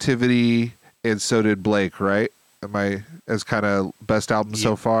Radioactivity, and so did Blake, right? Am I as kind of best album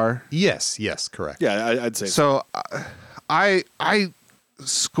so far? Yes, correct. Yeah, I'd say so. I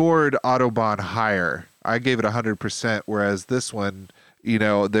scored Autobahn higher. I gave it 100%, whereas this one,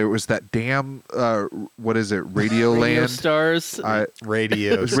 there was that damn what is it, Radioland? Radio Stars.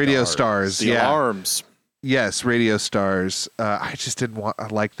 Radio Stars. The alarms. Yes, Radio Stars. I just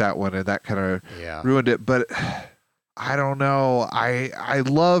didn't like that one, and that kind of ruined it. But I don't know. I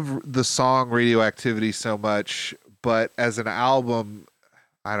love the song Radioactivity so much, but as an album,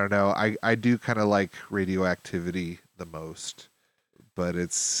 I don't know. I do kind of like Radioactivity the most, but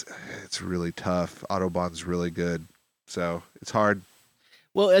it's really tough. Autobahn's really good, so it's hard.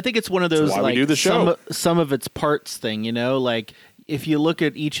 Well, I think it's one of those why like we do the show. Some of its parts thing, like if you look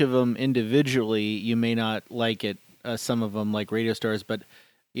at each of them individually, you may not like it. Some of them like Radio Stars, but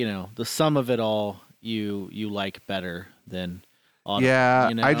the sum of it all you like better than Autobahn. Yeah,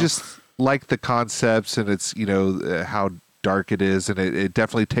 I just like the concepts, and it's how dark it is, and it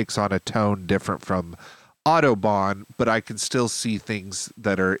definitely takes on a tone different from Autobahn, but I can still see things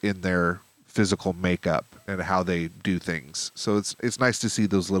that are in their physical makeup and how they do things. So it's nice to see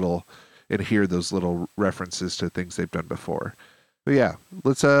those little and hear those little references to things they've done before. But yeah,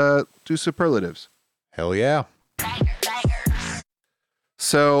 let's do superlatives. Hell yeah.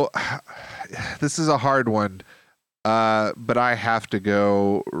 So this is a hard one, but I have to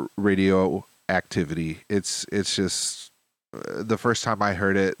go Radioactivity. It's just the first time I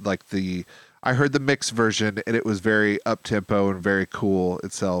heard it, I heard the mix version, and it was very up-tempo and very cool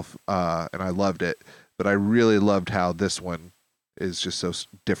itself, and I loved it. But I really loved how this one is just so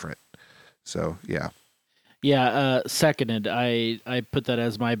different. So, yeah. Yeah, seconded. I put that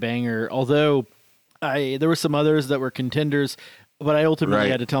as my banger, although there were some others that were contenders, but I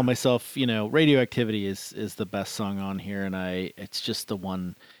ultimately had to tell myself, Radioactivity is the best song on here, and it's just the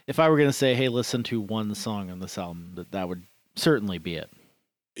one. If I were going to say, hey, listen to one song on this album, that would certainly be it.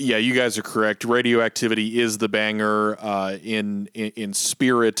 Yeah, you guys are correct. Radioactivity is the banger in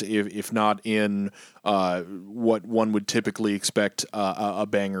spirit, if not in what one would typically expect a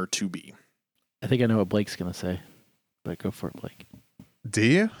banger to be. I think I know what Blake's going to say, but go for it, Blake. Do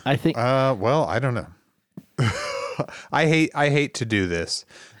you? I think. Well, I don't know. I hate to do this,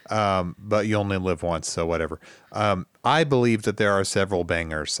 but you only live once, so whatever. I believe that there are several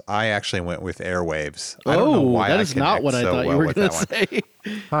bangers. I actually went with Airwaves. I don't know why that is not what I thought you were going to say.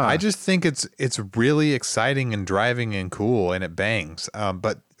 I just think it's really exciting and driving and cool, and it bangs.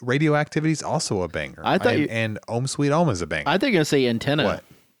 But Radioactivity is also a banger. I thought and Ohm Sweet Ohm is a banger. I think you're going to say Antenna. What?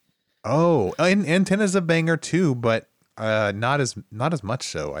 Oh, and Antenna's a banger too, but not as much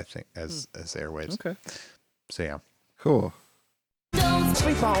so, I think, as Airwaves. Okay. So yeah. Cool. Don't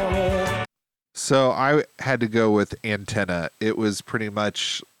sleep on it. So I had to go with Antenna. It was pretty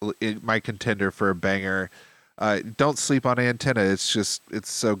much my contender for a banger. Don't sleep on Antenna. It's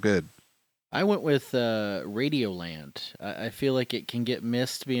so good. I went with Radioland. I feel like it can get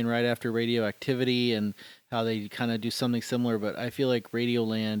missed being right after Radioactivity and how they kind of do something similar, but I feel like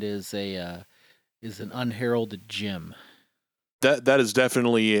Radioland is an unheralded gem. That is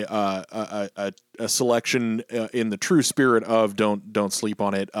definitely a selection in the true spirit of don't sleep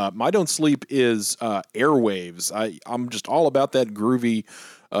on it. My don't sleep is Airwaves. I'm just all about that groovy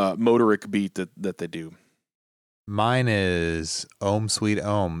motoric beat that they do. Mine is Om Sweet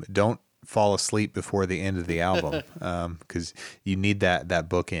Om. Don't fall asleep before the end of the album, because you need that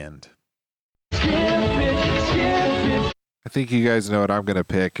bookend. I think you guys know what I'm going to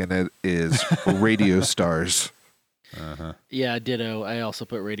pick, and it is Radio Stars. Uh-huh. Yeah, ditto. I also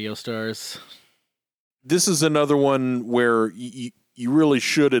put Radio Stars. This is another one where you really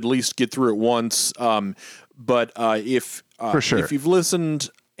should at least get through it once. But if For sure. if you've listened,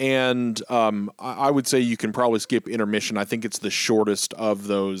 and I would say you can probably skip intermission. I think it's the shortest of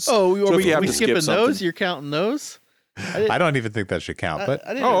those. Oh, So are if you have we to skip skipping those? something- You're counting those? I don't even think that should count, but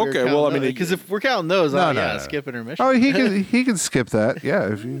I didn't Oh, know we were okay. counting Well, I those, mean, because if we're counting those, No, yeah, no. skip intermission. Oh, he can skip that.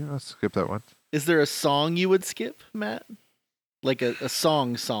 Yeah, if you want to skip that one. Is there a song you would skip, Matt? Like a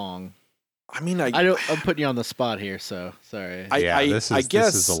song? I mean, I'm putting you on the spot here, so sorry. this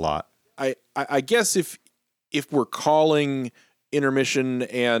is a lot. I guess if we're calling intermission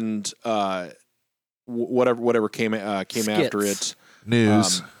and whatever came after it,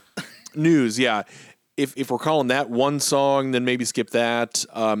 News. news, yeah. If we're calling that one song, then maybe skip that.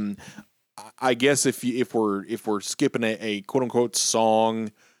 I guess if we're skipping a quote unquote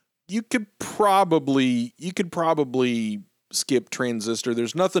song, you could probably skip Transistor.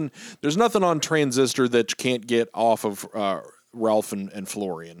 There's nothing on Transistor that can't get off of Ralph and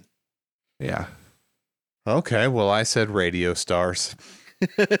Florian. Yeah. Okay, well, I said Radio Stars.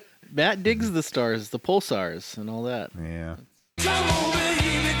 Matt digs the stars, the pulsars, and all that. Yeah.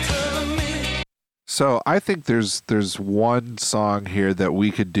 So I think there's one song here that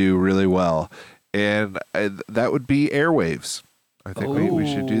we could do really well, and that would be Airwaves. I think we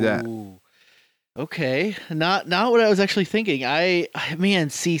should do that. Ooh. Okay, not what I was actually thinking.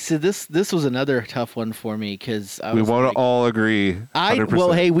 So this was another tough one for me because We won't all agree.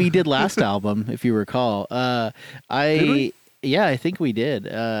 100%. Hey, we did last album if you recall. Did we? Yeah, I think we did.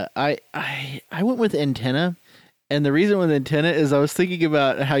 I went with Antenna. And the reason with Antenna is I was thinking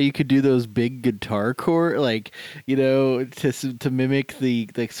about how you could do those big guitar chord, like, to mimic the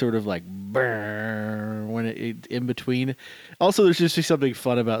sort of like brrr when it in between. Also, there's just something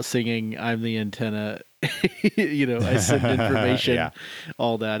fun about singing "I'm the Antenna." I send information, Yeah.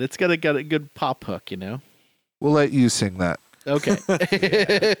 all that. It's got a good pop hook, We'll let you sing that. Okay.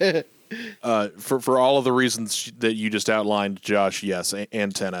 For all of the reasons that you just outlined, Josh, yes,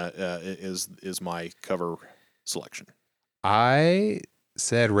 Antenna is my cover selection. I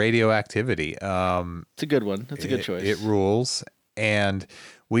said Radioactivity. It's a good one. That's a good choice. It rules, and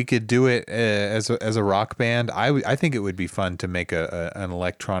we could do it as a rock band. I think it would be fun to make an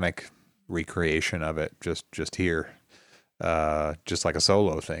electronic recreation of it, just here, just like a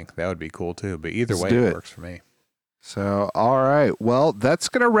solo thing. That would be cool too. But either Let's way, do it it. works for me. So, all right. Well, that's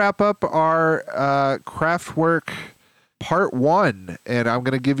going to wrap up our Kraftwerk part 1. And I'm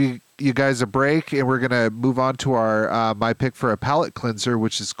going to give you guys a break, and we're going to move on to our my pick for a palate cleanser,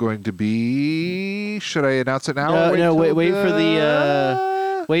 which is going to be... Should I announce it now? Wait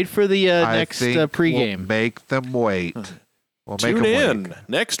for the I next think pregame. We'll make them wait. We'll make Tune them in wait.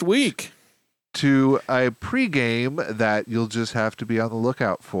 next week. To a pregame that you'll just have to be on the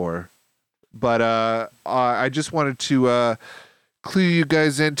lookout for. But I just wanted to clue you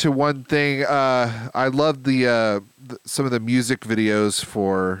guys into one thing. I love some of the music videos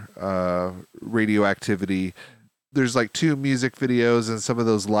for Radioactivity. There's like 2 music videos, and some of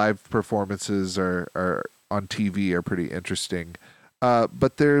those live performances are on TV are pretty interesting.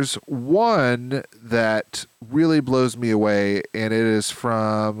 But there's one that really blows me away, and it is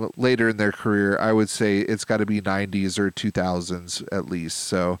from later in their career. I would say it's got to be 90s or 2000s at least.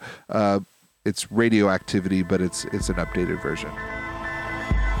 So it's Radioactivity, but it's an updated version.